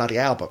all on the bloody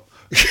album.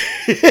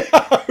 Yes,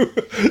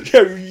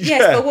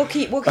 but what can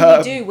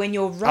you do when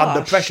you're rushed?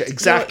 Under pressure,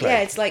 exactly.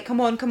 It's like,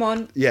 come on,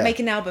 make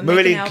an album.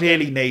 Marillion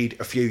clearly need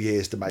a few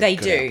years to make. They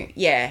do,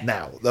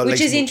 Now, which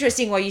is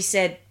interesting. Why you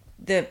said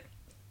the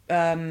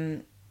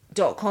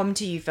 .com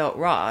to you felt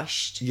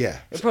rushed. Yeah,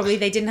 probably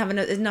they didn't have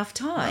enough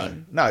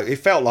time. No, it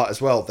felt like as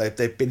well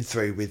they've been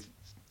through with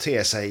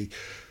TSE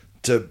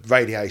to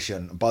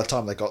Radiation, and by the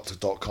time they got to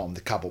 .com, the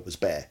cupboard was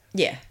bare.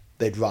 Yeah.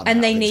 they'd run And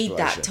out they of need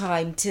that inspiration.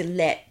 time to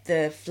let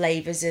the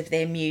flavours of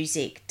their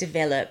music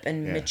develop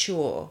and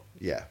mature.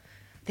 Yeah.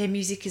 Their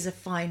music is a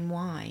fine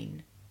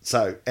wine.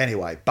 So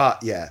anyway,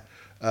 but yeah.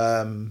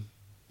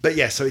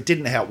 So it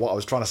didn't help. What I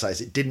was trying to say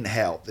is it didn't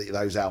help that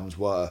those albums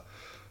were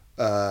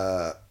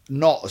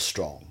not as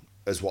strong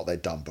as what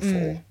they'd done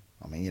before.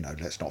 I mean, you know,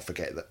 let's not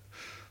forget that,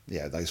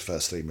 those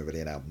first 3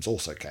 Marillion albums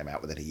also came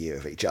out within a year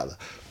of each other.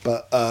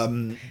 But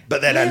they'd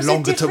it had was a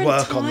longer to different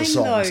work on the time,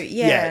 songs. though,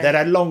 yeah. They'd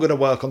had longer to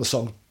work on the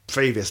songs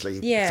previously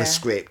for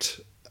script,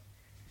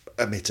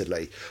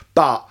 admittedly.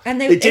 But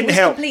And it didn't was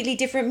help. completely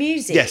different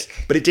music. Yes,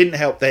 but it didn't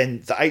help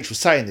then that H was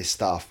saying this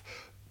stuff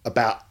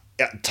about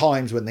at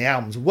times when the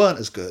albums weren't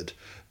as good,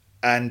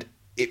 and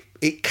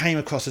it came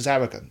across as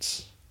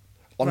arrogance.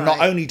 Or not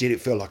Right. only did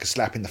it feel like a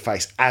slap in the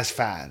face as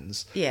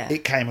fans,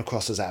 it came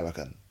across as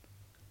arrogant.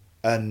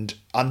 And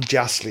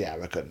unjustly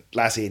arrogant,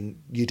 as in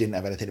you didn't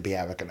have anything to be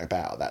arrogant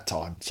about at that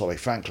time. Sorry,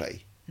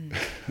 frankly.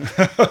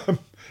 And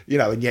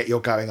yet you're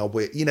going on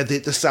with,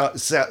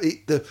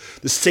 the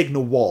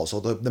signal was,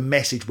 or the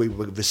message we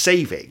were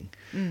receiving,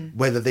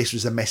 whether this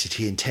was the message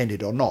he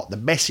intended or not. The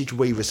message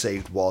we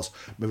received was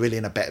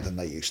Marillion are better than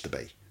they used to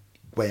be,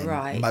 when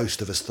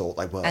most of us thought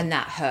they were. And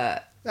that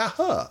hurt. That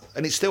hurt,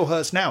 and it still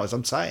hurts now as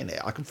I'm saying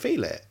it. I can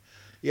feel it.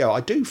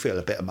 I do feel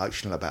a bit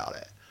emotional about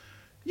it.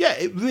 Yeah,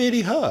 it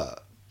really hurt.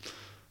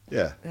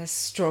 Yeah. There's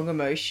strong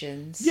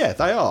emotions. Yeah,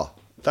 they are.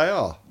 They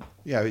are.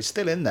 It's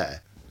still in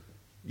there.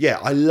 Yeah,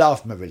 I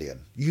love Marillion.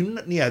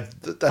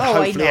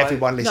 Hopefully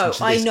everyone listens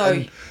to this. I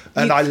know.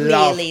 And I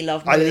clearly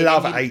love Marillion. I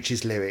love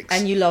H's lyrics.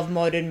 And you love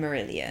Modern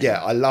Marillion.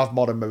 Yeah, I love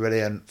Modern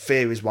Marillion.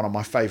 Fear is one of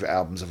my favourite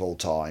albums of all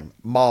time.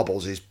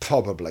 Marbles is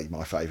probably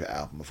my favourite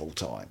album of all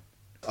time.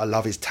 I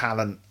love his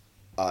talent.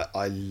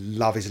 I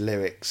love his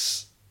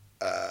lyrics.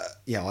 I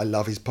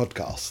love his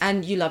podcast.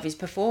 And you love his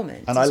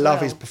performance. And I love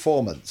his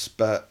performance,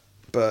 but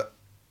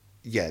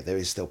there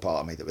is still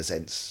part of me that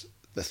resents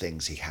the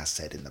things he has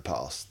said in the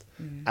past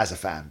as a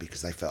fan,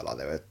 because they felt like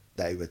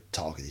they were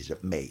targeted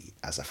at me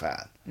as a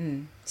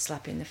fan.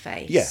 Slap in the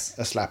face. Yeah,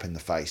 a slap in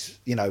the face.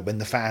 When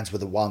the fans were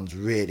the ones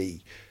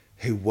really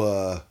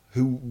the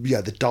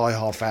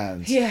diehard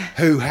fans. Yeah.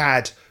 Who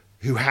had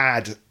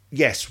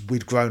yes,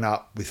 we'd grown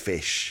up with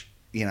Fish.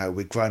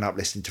 We'd grown up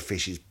listening to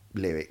Fish's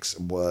lyrics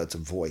and words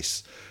and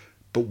voice,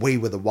 but we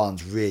were the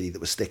ones really that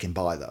were sticking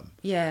by them.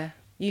 Yeah.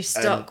 You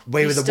stuck.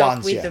 We were the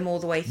ones with them all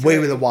the way through. We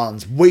were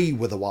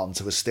the ones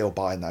who were still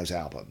buying those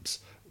albums.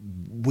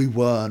 We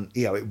weren't,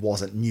 it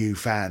wasn't new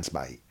fans,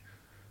 mate.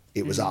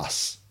 It was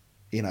us,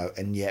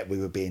 and yet we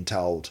were being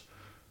told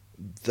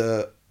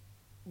that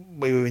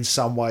we were in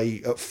some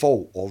way at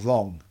fault or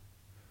wrong.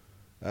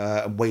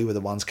 And we were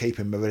the ones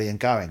keeping Marillion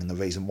going, and the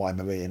reason why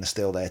Marillion are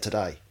still there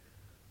today.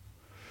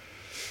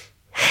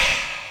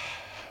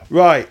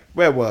 Right,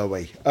 where were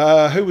we?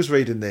 Who was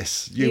reading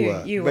this? You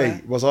were. You Me,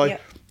 were. was I?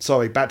 Yep.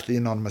 Sorry, back to the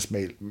anonymous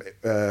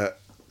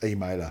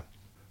emailer.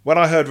 When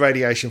I heard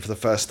Radiation for the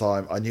first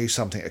time, I knew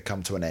something had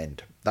come to an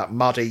end. That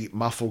muddy,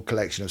 muffled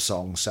collection of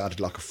songs sounded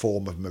like a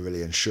form of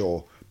Marillion,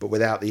 sure, but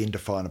without the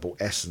indefinable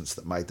essence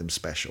that made them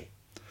special.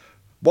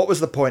 What was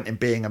the point in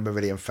being a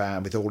Marillion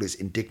fan with all its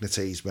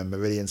indignities when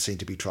Marillion seemed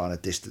to be trying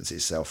to distance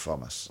itself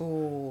from us?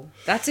 Oh,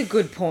 that's a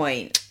good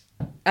point.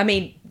 I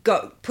mean,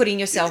 putting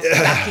yourself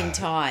back in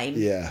time.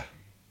 Yeah.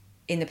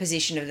 In the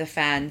position of the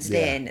fans,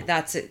 then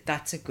that's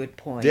a good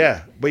point.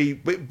 Yeah, we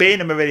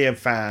being a Marillion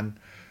fan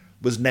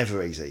was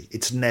never easy.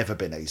 It's never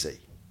been easy.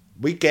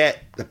 We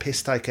get the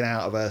piss taken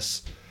out of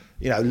us.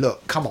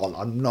 Look, come on,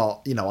 I'm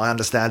not. I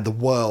understand the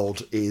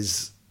world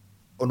is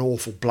an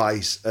awful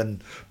place,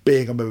 and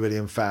being a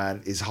Marillion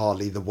fan is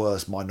hardly the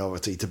worst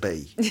minority to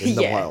be in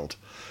the world.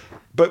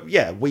 But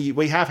yeah,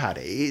 we have had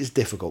it. It is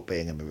difficult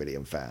being a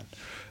Marillion fan.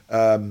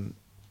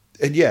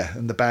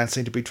 And the band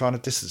seemed to be trying to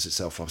distance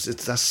itself from us.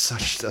 That's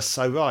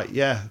so right.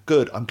 Yeah,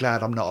 good. I'm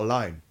glad I'm not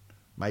alone.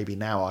 Maybe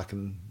now I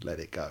can let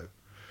it go.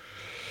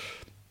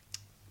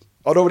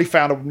 I'd already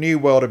found a new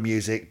world of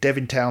music.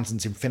 Devin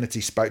Townsend's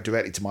Infinity spoke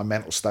directly to my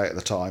mental state at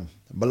the time.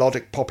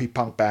 Melodic poppy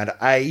punk band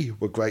A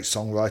were great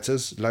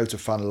songwriters, loads of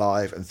fun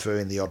live and threw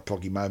in the odd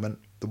proggy moment.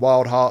 The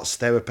Wild Hearts,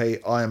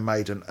 Therapy, Iron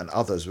Maiden and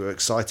others were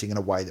exciting in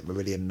a way that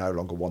Marillion no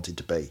longer wanted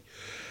to be.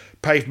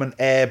 Pavement,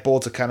 Air,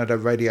 Boards of Canada,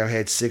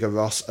 Radiohead, Sigur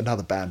Rós,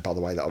 another band, by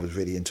the way, that I was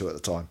really into at the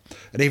time.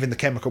 And even the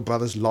Chemical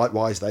Brothers,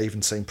 likewise, they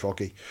even seemed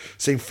proggy.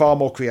 Seemed far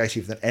more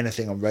creative than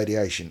anything on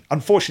Radiation.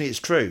 Unfortunately, it's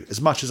true.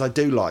 As much as I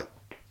do like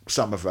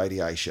some of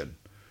Radiation,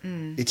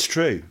 it's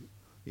true,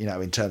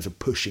 in terms of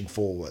pushing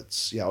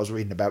forwards. I was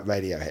reading about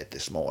Radiohead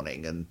this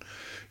morning and,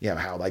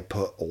 how they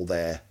put all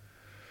their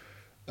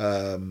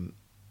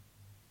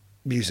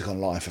music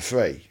online for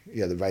free.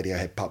 The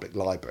Radiohead Public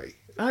Library.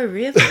 Oh,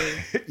 really?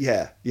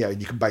 Yeah,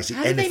 and you can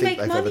basically How do they anything make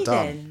they've money ever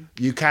done. then?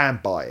 You can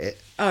buy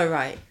it, Oh,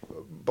 right.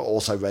 but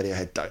also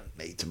Radiohead don't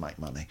need to make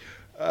money.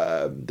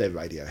 They're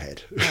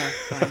Radiohead. Oh,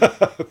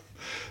 fine.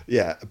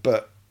 Yeah,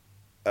 but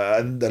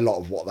and a lot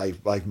of what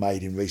they've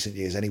made in recent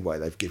years anyway,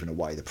 they've given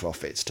away the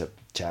profits to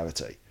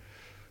charity.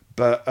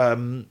 But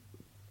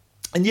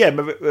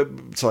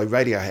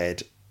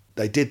Radiohead,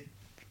 they did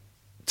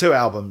two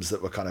albums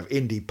that were kind of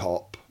indie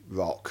pop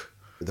rock.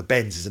 The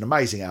Bends is an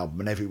amazing album,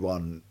 and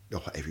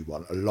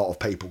a lot of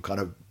people kind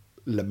of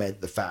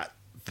lament the fact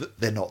that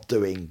they're not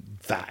doing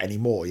that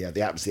anymore.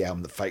 That was the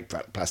album that Fake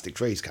Plastic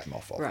Trees came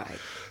off of. Right.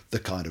 The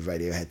kind of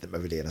Radiohead that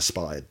Marillion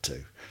aspired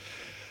to.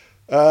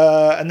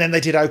 And then they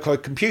did OK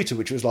Computer,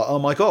 which was like, oh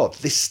my God,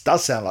 this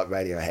does sound like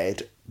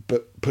Radiohead,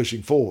 but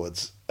pushing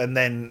forwards. And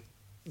then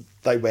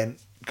they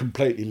went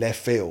completely left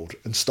field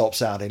and stopped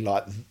sounding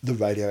like the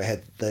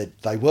Radiohead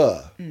that they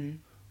were.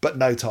 But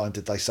no time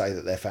did they say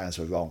that their fans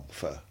were wrong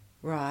for...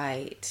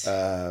 Right.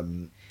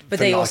 But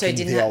they also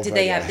didn't have.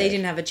 They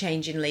didn't have a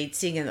change in lead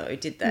singer though,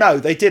 did they? No,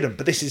 they didn't.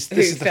 But this is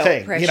the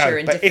thing,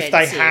 But if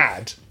they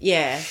had,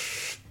 yeah.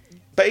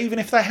 But even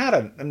if they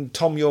hadn't, and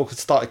Tom York had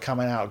started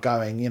coming out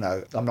going,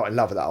 I'm not in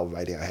love with that old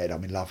Radiohead.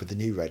 I'm in love with the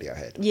new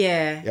Radiohead.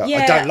 Yeah.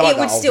 I don't like it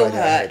would that still old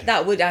hurt. Radiohead.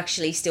 That would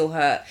actually still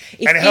hurt.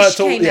 If And it Fish hurts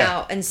came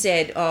out and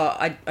said, "Oh,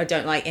 I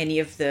don't like any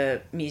of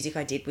the music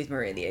I did with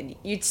Marillion,"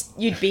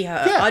 you'd be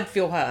hurt. Yeah. I'd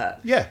feel hurt.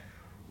 Yeah.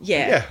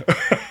 Yeah.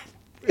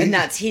 And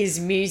that's his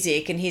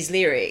music and his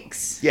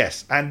lyrics.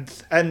 Yes, but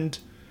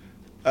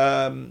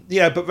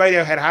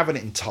Radiohead haven't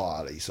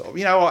entirely sort of,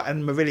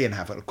 and Marillion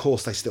haven't. Of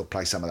course, they still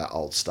play some of that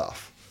old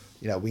stuff.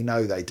 We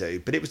know they do,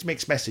 but it was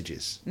mixed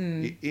messages.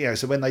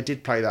 So when they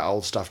did play that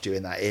old stuff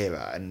during that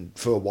era, and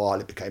for a while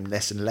it became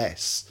less and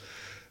less,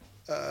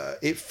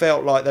 it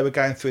felt like they were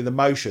going through the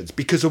motions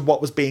because of what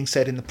was being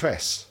said in the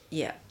press.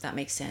 Yeah, that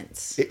makes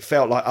sense. It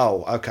felt like,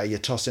 oh, okay, you're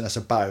tossing us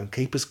a bone,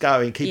 keep us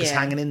going, keep us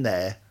hanging in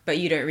there. But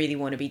you don't really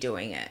want to be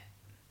doing it.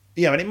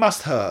 And it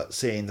must hurt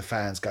seeing the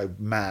fans go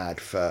mad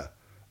for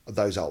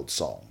those old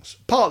songs.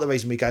 Part of the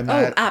reason we go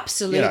mad... Oh,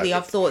 absolutely.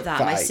 I've thought that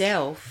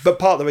myself. But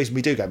part of the reason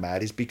we do go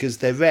mad is because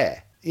they're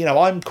rare.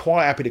 I'm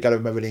quite happy to go to a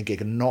Marillion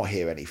gig and not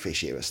hear any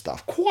Fish era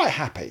stuff. Quite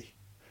happy.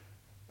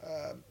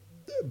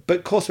 But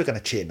of course we're going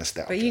to cheer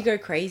nostalgia. But you go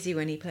crazy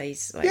when he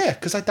plays...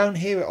 because I don't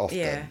hear it often.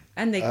 Yeah,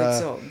 and they're good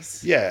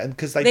songs. Yeah, and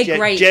because they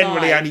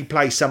generally only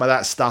play some of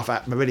that stuff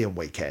at Marillion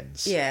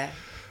weekends. Yeah.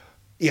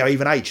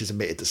 Even H has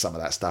admitted that some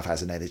of that stuff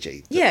has an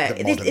energy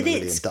that modern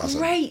Marillion doesn't.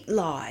 Great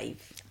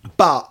live.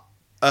 But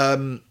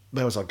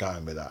where was I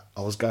going with that?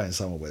 I was going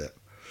somewhere with it.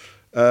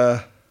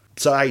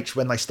 So H,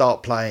 when they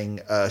start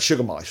playing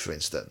Sugar Mice, for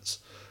instance,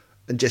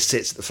 and just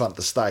sits at the front of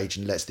the stage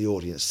and lets the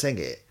audience sing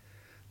it,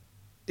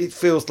 it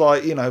feels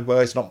like, well,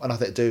 it's not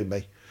nothing to do with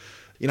me.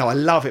 I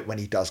love it when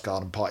he does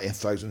Garden Party and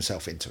throws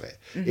himself into it.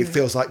 It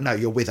feels like, no,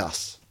 you're with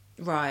us.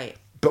 Right.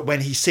 But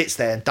when he sits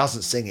there and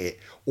doesn't sing it,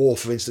 or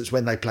for instance,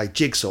 when they play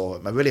Jigsaw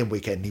at Marillion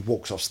weekend and he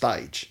walks off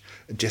stage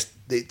and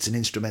it's an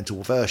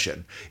instrumental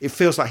version, it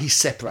feels like he's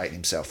separating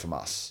himself from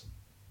us.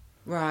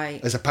 Right.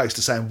 As opposed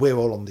to saying, we're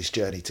all on this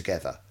journey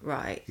together.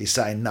 Right. He's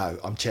saying, no,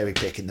 I'm cherry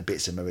picking the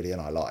bits of Marillion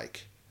I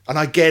like. And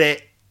I get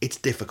it, it's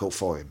difficult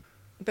for him.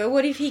 But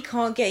what if he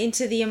can't get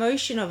into the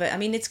emotion of it? I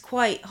mean, it's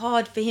quite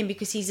hard for him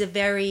because he's a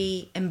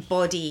very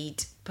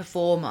embodied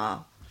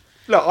performer.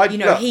 Look,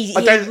 he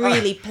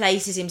really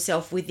places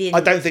himself within.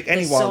 I don't think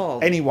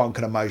anyone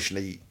can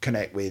emotionally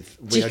connect with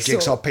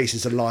jigsaw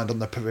pieces aligned on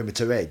the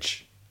perimeter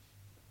edge.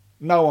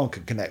 No one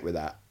can connect with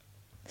that.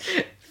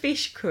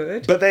 Fish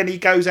could. But then he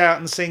goes out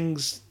and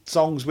sings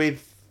songs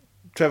with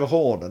Trevor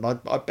Horn, and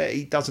I bet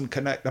he doesn't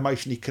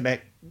emotionally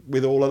connect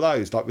with all of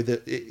those. Like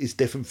it's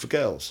different for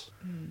girls.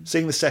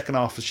 Sing the second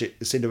half of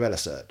Cinderella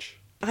Search.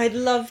 I'd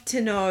love to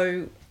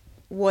know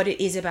what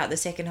it is about the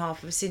second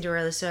half of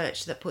Cinderella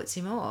Search that puts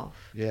him off.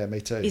 Yeah,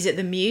 me too. Is it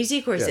the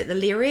music or is it the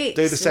lyrics?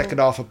 Do the second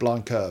half of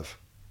Blind Curve,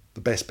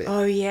 the best bit.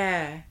 Oh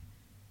yeah.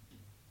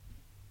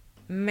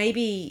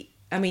 Maybe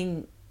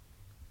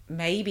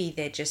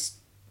they're just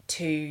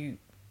too.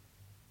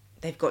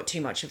 They've got too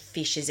much of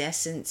Fish's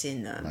essence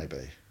in them.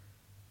 Maybe.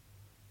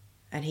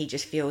 And he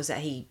just feels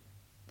that he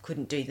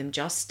couldn't do them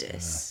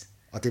justice.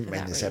 I didn't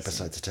mean this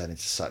episode to turn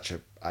into such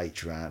a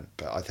H rant,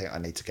 but I think I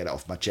need to get it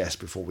off my chest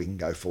before we can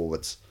go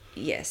forwards.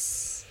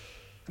 Yes.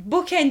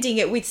 Bookending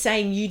it with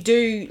saying you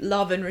do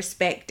love and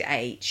respect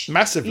H.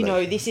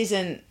 Massively. This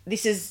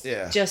is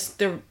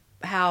just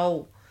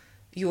how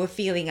you were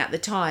feeling at the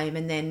time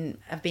and then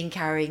have been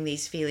carrying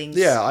these feelings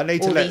I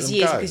need to all let these them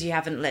years go. because you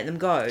haven't let them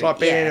go. It's like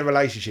being in a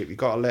relationship, you've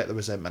got to let the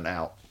resentment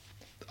out.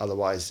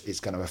 Otherwise, it's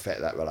going to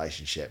affect that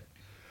relationship.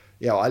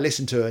 I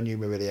listened to a new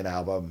Marillion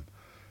album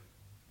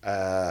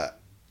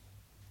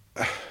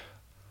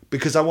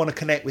because I want to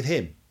connect with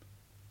him.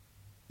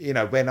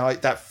 When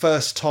that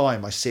first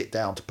time I sit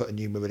down to put a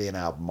new Marillion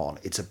album on,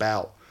 it's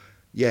about,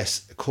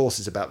 yes, of course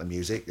it's about the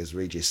music, as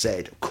Regis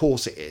said, of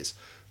course it is.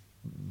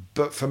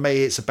 But for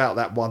me, it's about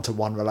that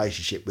one-to-one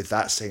relationship with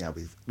that singer,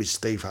 with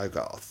Steve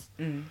Hogarth,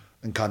 and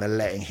kind of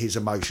letting his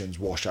emotions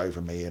wash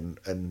over me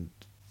and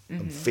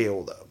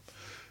feel them.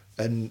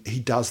 And he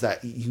does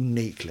that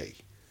uniquely.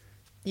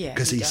 Yeah,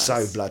 because he's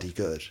so bloody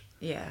good.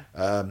 Yeah.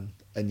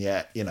 And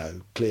yet,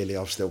 clearly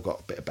I've still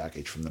got a bit of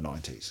baggage from the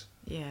 90s.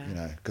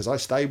 Yeah. Because I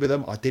stayed with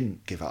them, I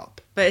didn't give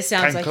up. But it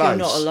sounds like you're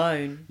not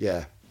alone.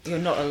 Yeah. You're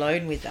not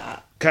alone with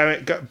that.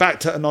 Go back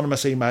to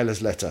anonymous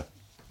emailer's letter.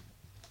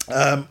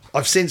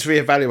 I've since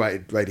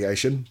reevaluated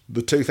Radiation.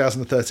 The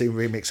 2013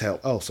 remix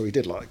helped. Oh, so he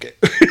did like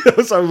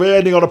it. So we're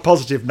ending on a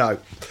positive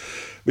note.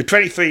 With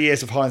 23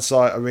 years of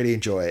hindsight, I really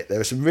enjoy it. There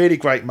are some really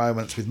great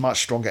moments with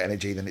much stronger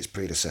energy than its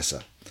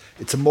predecessor.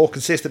 It's a more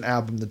consistent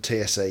album than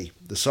TSE.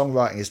 The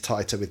songwriting is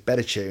tighter with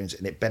better tunes,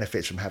 and it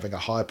benefits from having a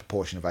higher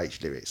proportion of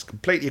H lyrics.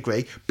 Completely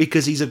agree,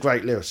 because he's a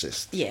great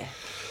lyricist. Yeah.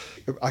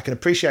 I can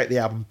appreciate the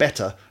album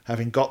better,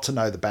 having got to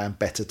know the band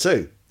better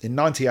too. In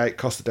 '98,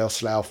 Costa del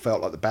Slough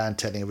felt like the band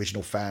telling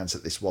original fans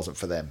that this wasn't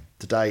for them.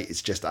 Today,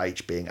 it's just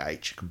H being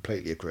H.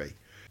 Completely agree.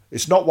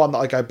 It's not one that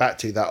I go back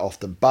to that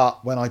often,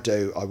 but when I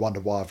do, I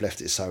wonder why I've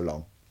left it so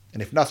long.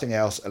 And if nothing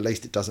else, at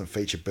least it doesn't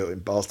feature built-in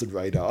bastard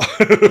radar.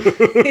 Thanks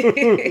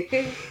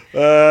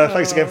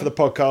again for the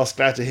podcast.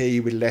 Glad to hear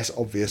you with less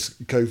obvious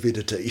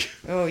covidity.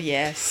 Oh,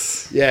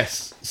 yes.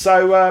 Yes.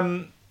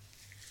 So,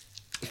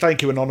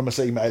 thank you, anonymous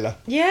emailer.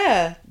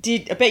 Yeah.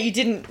 I bet you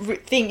didn't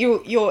think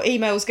your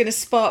email was going to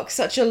spark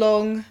such a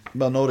long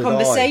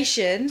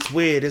conversation. It's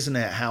weird, isn't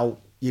it, how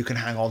you can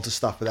hang on to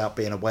stuff without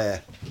being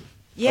aware.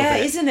 Yeah,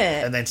 isn't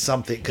it? And then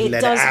something can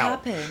let it out. It does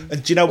happen.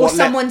 And do you know what? Or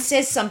someone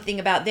says something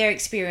about their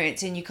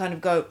experience and you kind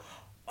of go,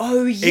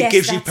 oh, yes, it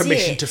gives you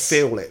permission to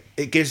feel it.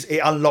 It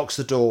unlocks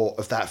the door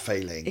of that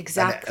feeling.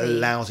 Exactly. And it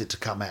allows it to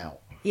come out.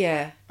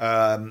 Yeah.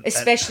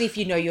 Especially if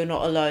you know you're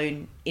not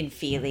alone in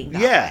feeling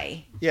that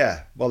way.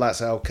 Yeah. Well, that's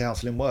how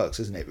counselling works,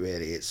 isn't it,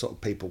 really? It's sort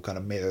of people kind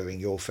of mirroring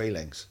your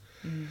feelings.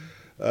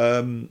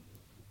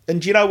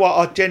 And you know what?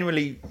 I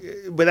generally,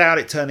 without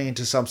it turning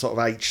into some sort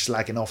of H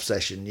slagging off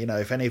session, you know,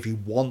 if any of you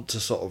want to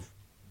sort of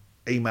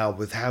email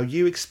with how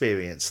you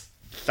experienced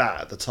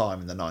that at the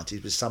time in the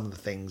 90s with some of the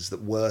things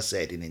that were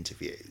said in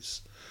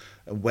interviews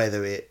and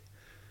whether it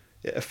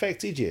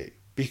affected you.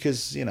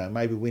 Because, you know,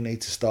 maybe we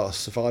need to start a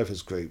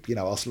survivors group, you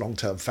know, us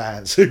long-term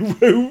fans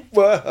who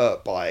were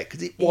hurt by it,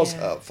 because it was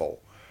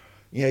hurtful.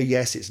 You know,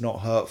 yes, it's not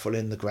hurtful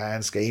in the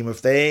grand scheme of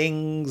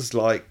things,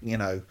 like, you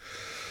know,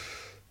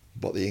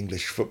 what the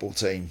English football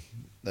team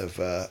have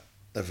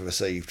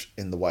received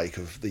in the wake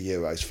of the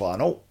Euros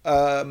final.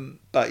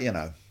 But, you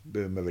know,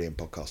 we're a Meridian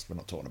podcast. We're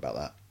not talking about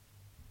that.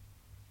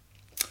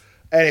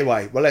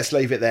 Anyway, well, let's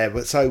leave it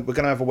there. So we're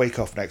going to have a week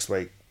off next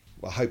week.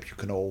 I hope you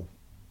can all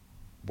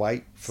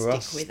wait for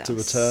us to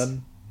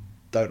return.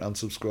 Don't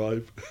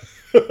unsubscribe.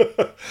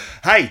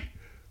 Hey,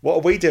 what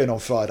are we doing on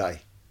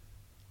Friday?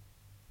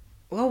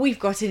 Well, we've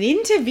got an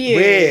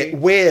interview.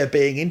 We're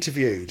being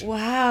interviewed.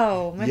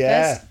 Wow, my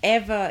first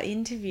ever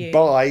interview.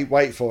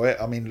 Wait for it.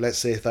 I mean, let's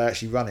see if they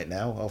actually run it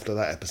now after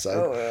that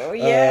episode. Oh,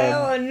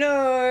 yeah,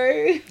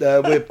 no.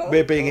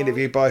 We're being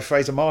interviewed by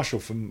Fraser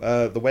Marshall from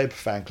the Webb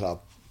fan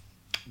club.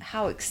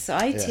 How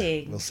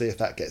exciting. Yeah, we'll see if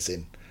that gets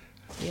in.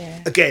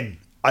 Yeah. Again,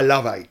 I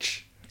love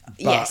H.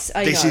 Yes,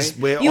 I know.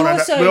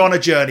 We're on a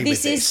journey with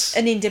this. This is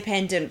an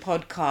independent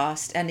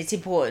podcast, and it's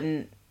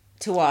important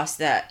to us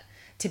that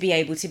to be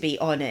able to be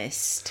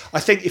honest. I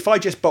think if I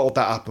just bottled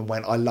that up and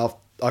went,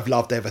 I've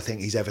loved everything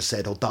he's ever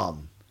said or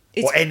done,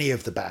 or any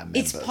of the band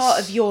members. It's part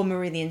of your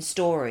Marillion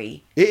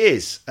story. It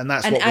is, and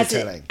that's what we're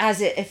telling. As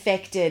it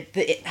affected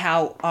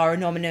how our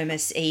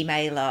anonymous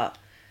emailer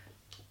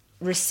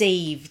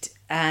received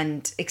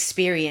and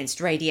experienced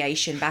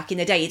Radiation back in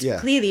the day. It's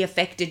clearly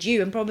affected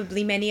you and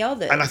probably many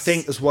others. And I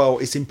think as well,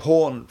 it's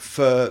important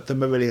for the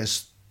Marillion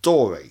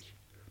story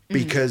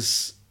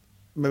because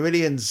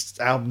Marillion's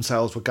album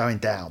sales were going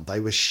down. They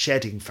were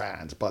shedding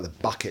fans by the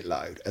bucket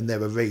load, and there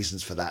were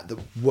reasons for that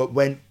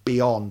went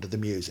beyond the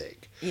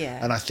music. Yeah.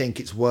 And I think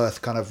it's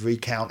worth kind of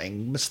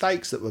recounting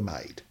mistakes that were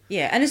made.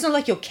 Yeah, and it's not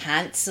like you're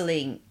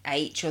cancelling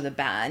H or the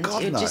band.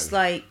 You're just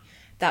like,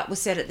 that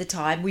was said at the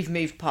time, we've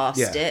moved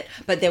past it,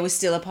 but there was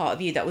still a part of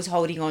you that was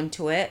holding on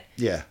to it.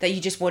 Yeah. That you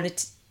just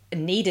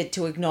needed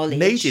to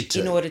acknowledge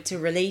in order to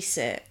release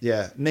it.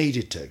 Yeah,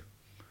 needed to.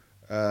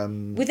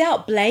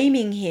 Without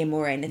blaming him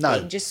or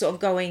anything, just sort of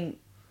going,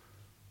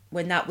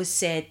 when that was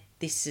said,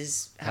 this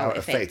is how it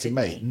affected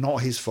me.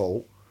 Not his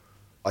fault.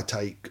 I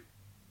take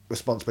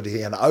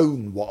responsibility and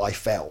own what I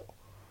felt.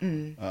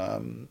 I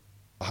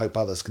hope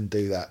others can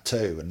do that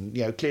too. And,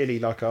 you know, clearly,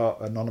 like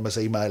our anonymous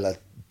emailer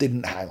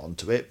didn't hang on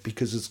to it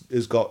because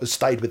has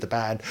stayed with the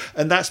band.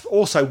 And that's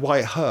also why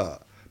it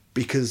hurt,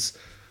 because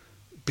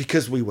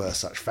we were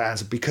such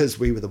fans and because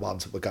we were the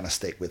ones that were going to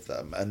stick with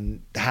them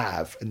and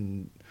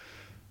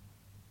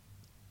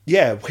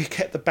we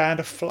kept the band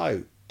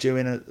afloat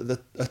during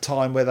a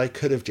time where they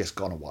could have just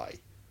gone away.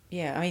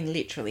 Yeah, I mean,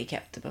 literally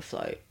kept them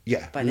afloat.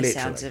 Yeah, by the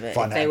sounds of it.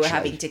 If they were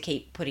having to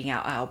keep putting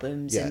out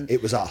albums and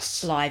it was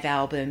us. Live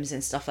albums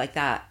and stuff like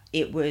that.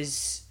 It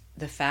was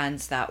the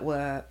fans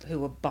who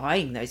were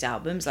buying those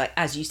albums, like,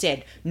 as you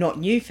said, not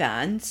new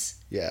fans.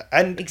 Yeah,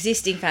 and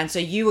existing fans. So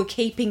you were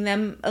keeping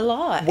them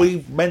alive.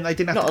 We meant they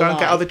didn't have to go and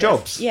get other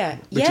jobs. Yeah,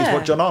 which is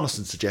what John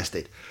Arneson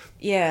suggested.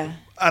 Yeah.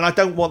 And I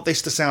don't want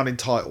this to sound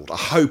entitled. I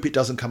hope it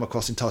doesn't come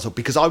across entitled,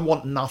 because I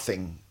want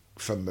nothing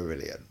from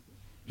Marillion.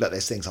 Like,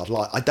 there's things I'd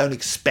like. I don't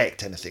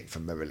expect anything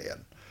from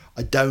Marillion.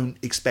 I don't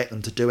expect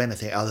them to do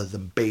anything other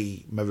than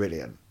be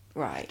Marillion.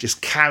 Right.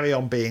 Just carry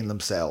on being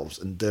themselves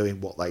and doing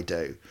what they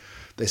do.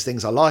 there's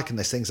things I like and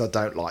there's things I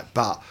don't like,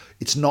 but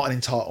it's not an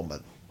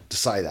entitlement to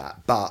say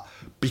that. But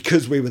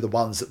because we were the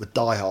ones that were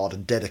diehard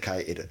and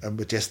dedicated and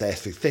were just there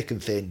through thick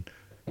and thin,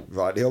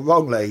 rightly or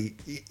wrongly,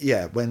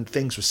 yeah, when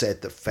things were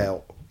said that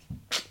felt,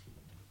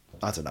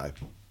 I don't know,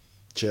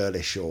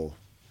 churlish or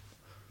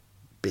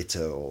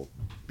bitter or,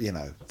 you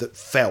know, that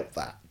felt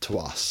that to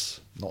us,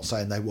 not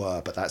saying they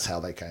were, but that's how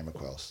they came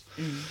across,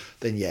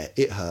 then yeah,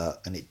 it hurt,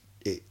 and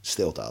it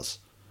still does.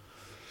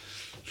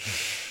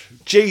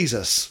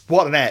 Jesus,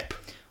 what an ep.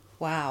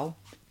 Wow.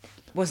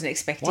 Wasn't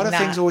expecting Why do that.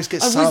 things always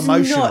get so I was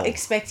emotional? not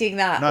expecting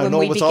that No, when nor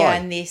we was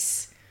began I.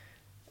 this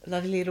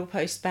lovely little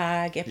post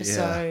bag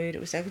episode. It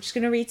was like, we're just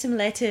going to read some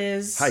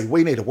letters. Hey,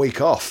 we need a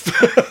week off.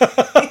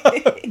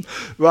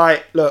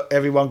 Right, look,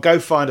 everyone, go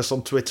find us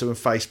on Twitter and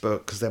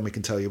Facebook, because then we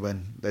can tell you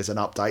when there's an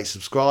update.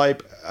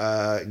 Subscribe,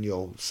 and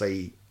you'll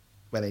see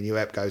when a new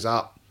ep goes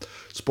up.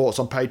 Support us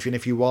on Patreon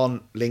if you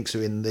want. Links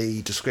are in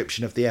the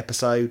description of the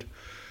episode.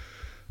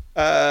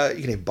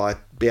 You can even buy a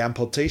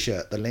BeAmPod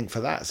t-shirt. The link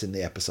for that's in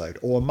the episode,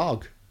 or a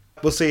mug.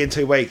 We'll see you in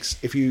 2 weeks.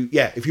 If you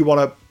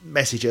want to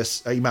message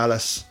us, email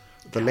us,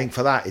 the link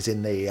for that is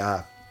in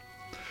the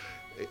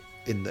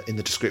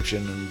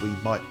description, and we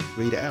might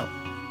read it out.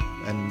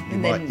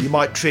 And you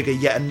might trigger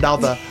yet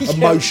another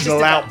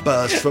emotional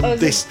outburst from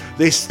this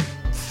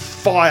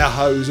fire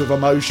hose of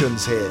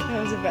emotions here.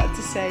 I was about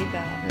to say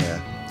that. Yeah.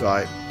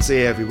 Right. See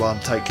you, everyone.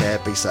 Take care.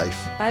 Be safe.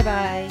 Bye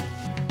bye.